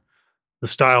there. The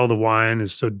style of the wine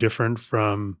is so different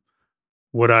from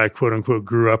what I quote unquote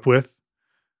grew up with.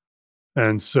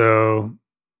 And so,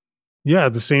 yeah,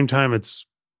 at the same time, it's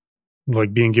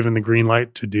like being given the green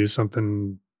light to do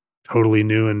something totally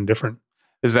new and different.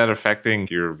 Is that affecting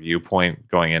your viewpoint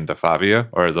going into Fabia,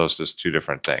 or are those just two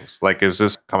different things? Like, is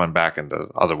this coming back into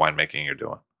other winemaking you're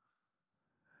doing?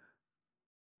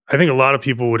 I think a lot of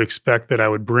people would expect that I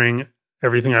would bring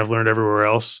everything I've learned everywhere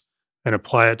else and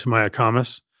apply it to my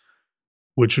Akamas,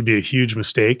 which would be a huge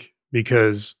mistake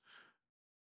because,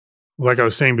 like I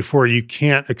was saying before, you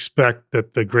can't expect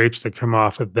that the grapes that come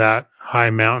off of that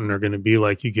high mountain are going to be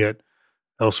like you get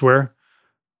elsewhere.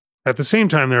 At the same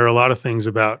time, there are a lot of things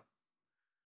about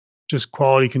just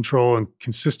quality control and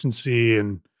consistency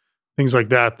and things like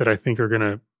that that I think are going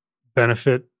to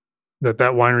benefit, that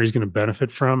winery is going to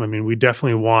benefit from. I mean, we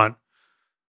definitely want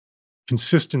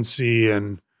consistency,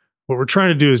 and what we're trying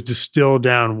to do is distill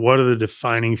down what are the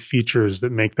defining features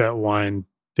that make that wine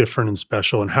different and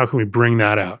special, and how can we bring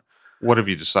that out. What have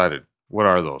you decided? What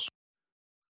are those?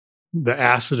 The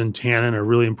acid and tannin are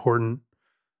really important.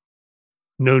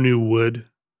 No new wood,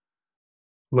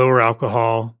 lower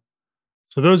alcohol.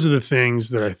 So those are the things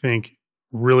that I think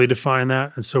really define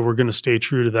that. And so we're going to stay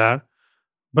true to that.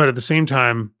 But at the same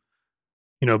time,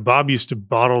 Bob used to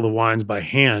bottle the wines by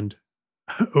hand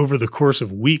over the course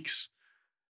of weeks.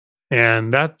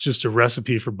 And that's just a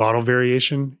recipe for bottle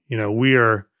variation.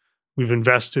 We've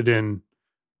invested in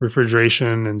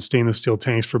refrigeration and stainless steel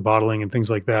tanks for bottling and things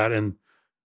like that. And,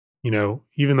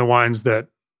 even the wines that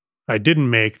I didn't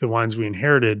make, the wines we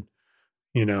inherited,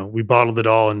 we bottled it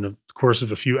all in the course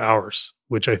of a few hours,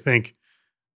 which I think,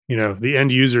 the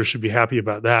end user should be happy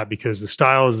about that because the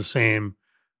style is the same,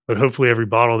 but hopefully every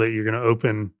bottle that you're going to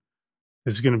open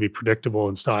is going to be predictable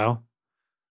in style.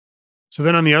 So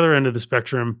then on the other end of the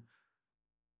spectrum,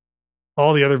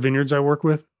 all the other vineyards I work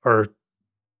with are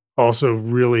also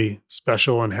really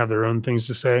special and have their own things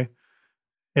to say.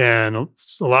 And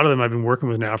a lot of them I've been working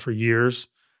with now for years.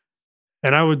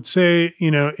 And I would say,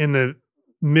 in the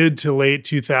mid to late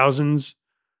 2000s,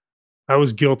 I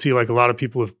was guilty, like a lot of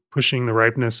people, of pushing the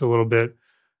ripeness a little bit.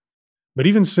 But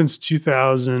even since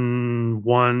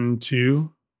 2001,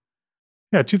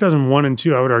 2001 and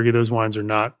 2, I would argue those wines are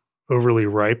not overly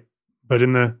ripe. But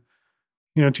in the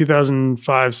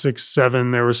 2005, 6,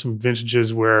 7, there were some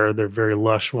vintages where they're very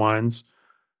lush wines.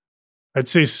 I'd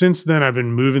say since then I've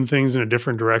been moving things in a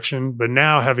different direction. But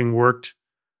now, having worked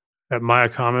at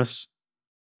Mayacamas,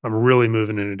 I'm really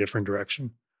moving in a different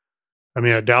direction. I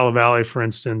mean, at Dalla Valley, for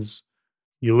instance,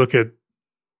 you look at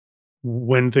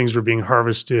when things were being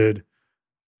harvested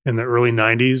in the early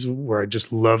 90s, where I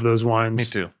just love those wines. Me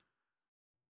too.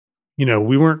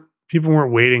 People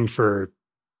weren't waiting for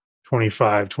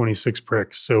 25, 26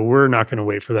 pricks. So we're not going to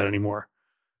wait for that anymore.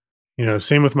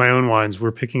 Same with my own wines.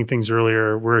 We're picking things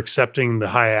earlier. We're accepting the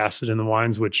high acid in the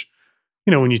wines, which,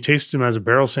 when you taste them as a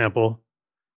barrel sample,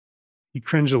 you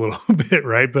cringe a little bit,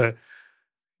 right? But,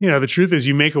 the truth is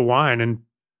you make a wine and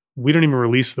we don't even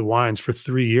release the wines for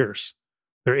 3 years.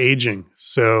 They're aging.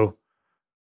 So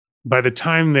by the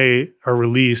time they are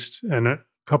released and a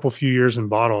few years in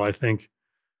bottle, I think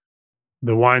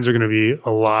the wines are going to be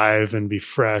alive and be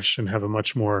fresh and have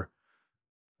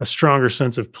a stronger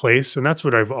sense of place. And that's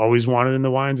what I've always wanted in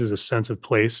the wines, is a sense of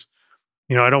place.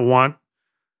 I don't want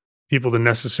people to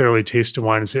necessarily taste a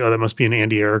wine and say, oh, that must be an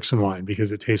Andy Erickson wine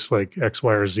because it tastes like X,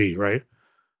 Y, or Z, right?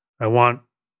 I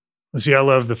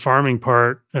love the farming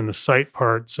part and the site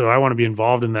part. So I want to be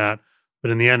involved in that.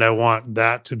 But in the end, I want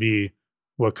that to be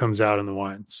what comes out in the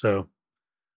wine. So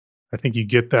I think you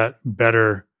get that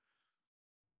better,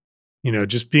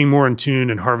 just being more in tune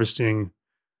and harvesting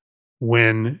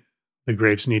when the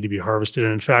grapes need to be harvested.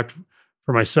 And in fact,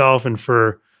 for myself and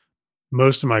for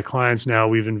most of my clients now,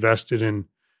 we've invested in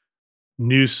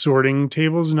new sorting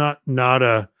tables,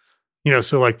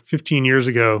 so like 15 years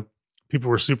ago,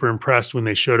 people were super impressed when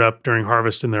they showed up during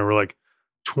harvest and there were like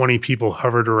 20 people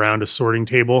hovered around a sorting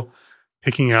table,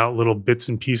 picking out little bits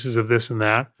and pieces of this and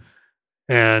that.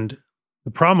 And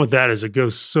the problem with that is it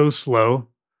goes so slow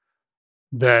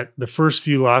that the first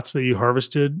few lots that you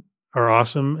harvested are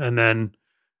awesome. And then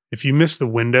if you miss the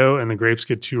window and the grapes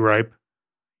get too ripe,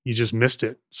 you just missed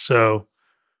it. So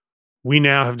we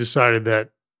now have decided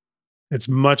that it's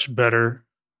much better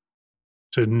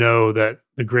to know that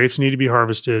the grapes need to be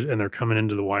harvested and they're coming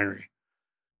into the winery.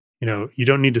 You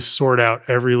don't need to sort out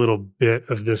every little bit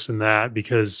of this and that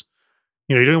because,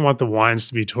 you don't want the wines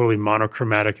to be totally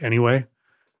monochromatic anyway.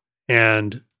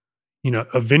 And,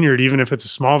 a vineyard, even if it's a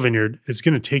small vineyard, it's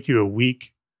going to take you a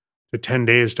week to 10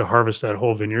 days to harvest that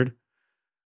whole vineyard.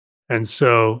 And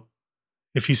so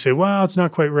if you say, well, it's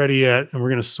not quite ready yet, and we're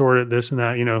going to sort it, this and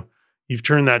that, you've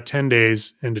turned that 10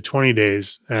 days into 20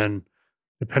 days. And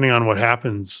depending on what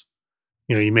happens,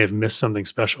 you may have missed something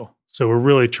special. So we're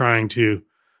really trying to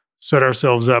set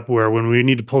ourselves up where when we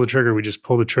need to pull the trigger, we just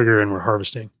pull the trigger and we're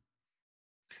harvesting.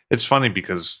 It's funny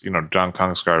because, John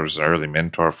Kongsgaard was an early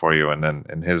mentor for you. And then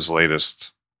in his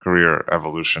latest career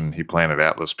evolution, he planted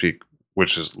Atlas Peak,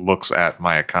 which looks at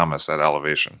Mayacamas at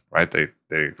elevation, right? They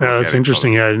yeah, that's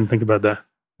interesting. Yeah, I didn't think about that.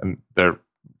 And they're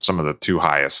some of the 2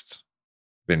 highest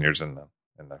vineyards in the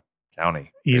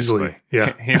county. Easily.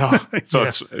 Basically. Yeah. So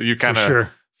yeah, you kind of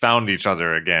found each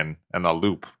other again in a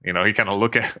loop. You kind of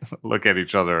look at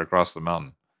each other across the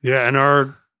mountain. Yeah. And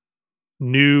our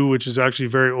new, which is actually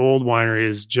very old winery,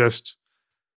 is just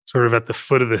sort of at the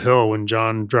foot of the hill. When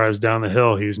John drives down the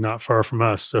hill, he's not far from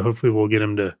us. So hopefully we'll get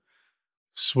him to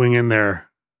swing in there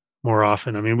more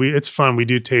often. I mean, it's fun. We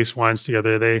do taste wines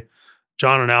together.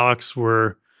 John and Alex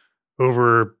were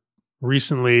over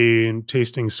recently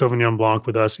tasting Sauvignon Blanc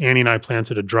with us. Annie and I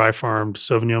planted a dry farmed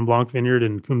Sauvignon Blanc vineyard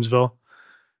in Coombsville,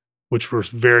 which we're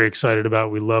very excited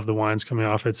about. We love the wines coming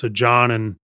off it. So John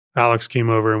and Alex came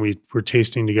over and we were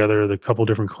tasting together the couple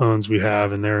different clones we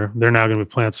have, and they're now going to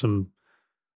plant some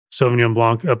Sauvignon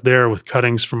Blanc up there with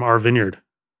cuttings from our vineyard,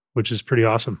 which is pretty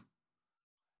awesome.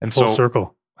 And full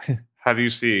circle. How do you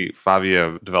see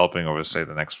Favia developing over, say,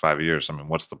 the next 5 years? I mean,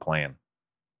 what's the plan?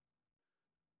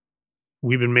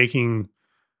 We've been making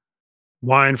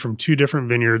wine from 2 different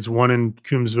vineyards, one in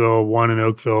Coombsville, one in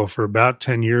Oakville, for about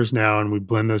 10 years now, and we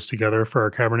blend those together for our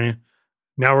Cabernet.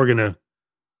 Now we're gonna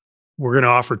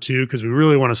offer 2 because we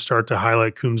really want to start to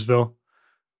highlight Coombsville.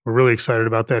 We're really excited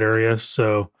about that area,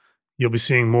 so you'll be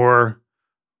seeing more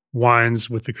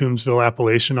wines with the Coombsville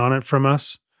appellation on it from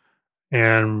us.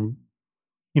 And,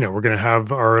 we're going to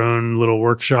have our own little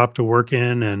workshop to work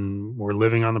in, and we're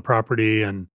living on the property.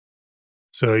 And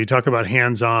so you talk about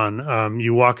hands-on.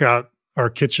 You walk out our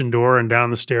kitchen door and down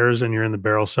the stairs and you're in the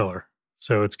barrel cellar.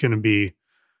 So it's going to be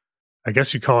I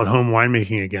guess you call it home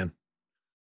winemaking again.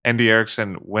 Andy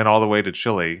Erickson went all the way to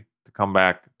Chile to come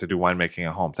back to do winemaking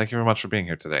at home. Thank you very much for being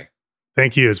here today.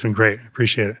 Thank you. It's been great.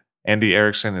 Appreciate it. Andy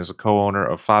Erickson is a co-owner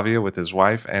of Favia with his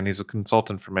wife, and he's a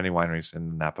consultant for many wineries in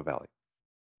the Napa Valley.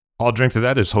 All Drink to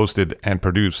That is hosted and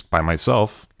produced by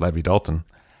myself, Levi Dalton.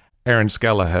 Aaron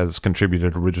Scala has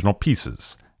contributed original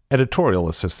pieces. Editorial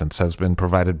assistance has been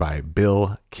provided by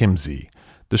Bill Kimsey.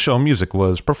 The show music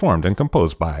was performed and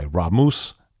composed by Rob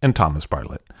Moose and Thomas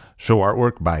Bartlett. Show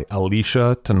artwork by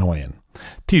Alicia Tenoyan.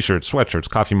 T-shirts, sweatshirts,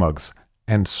 coffee mugs,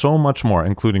 and so much more,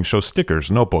 including show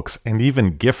stickers, notebooks, and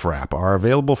even gift wrap, are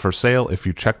available for sale if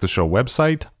you check the show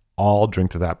website,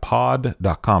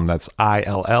 alldrinktothatpod.com. That's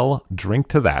ILL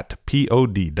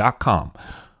drinktothatpod.com,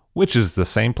 which is the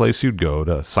same place you'd go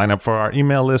to sign up for our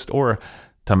email list or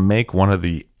to make one of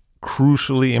the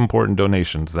crucially important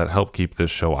donations that help keep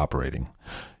this show operating.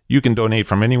 You can donate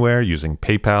from anywhere using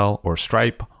PayPal or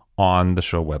Stripe on the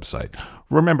show website.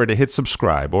 Remember to hit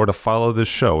subscribe or to follow this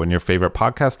show in your favorite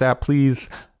podcast app, please.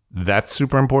 That's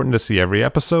super important to see every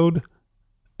episode.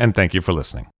 And thank you for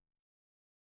listening.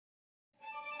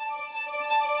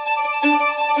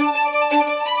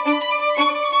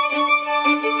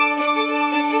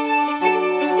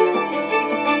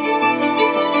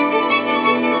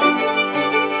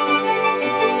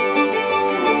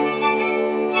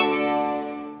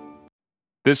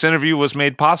 This interview was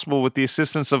made possible with the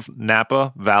assistance of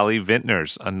Napa Valley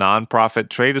Vintners, a nonprofit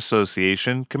trade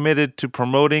association committed to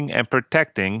promoting and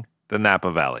protecting the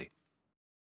Napa Valley.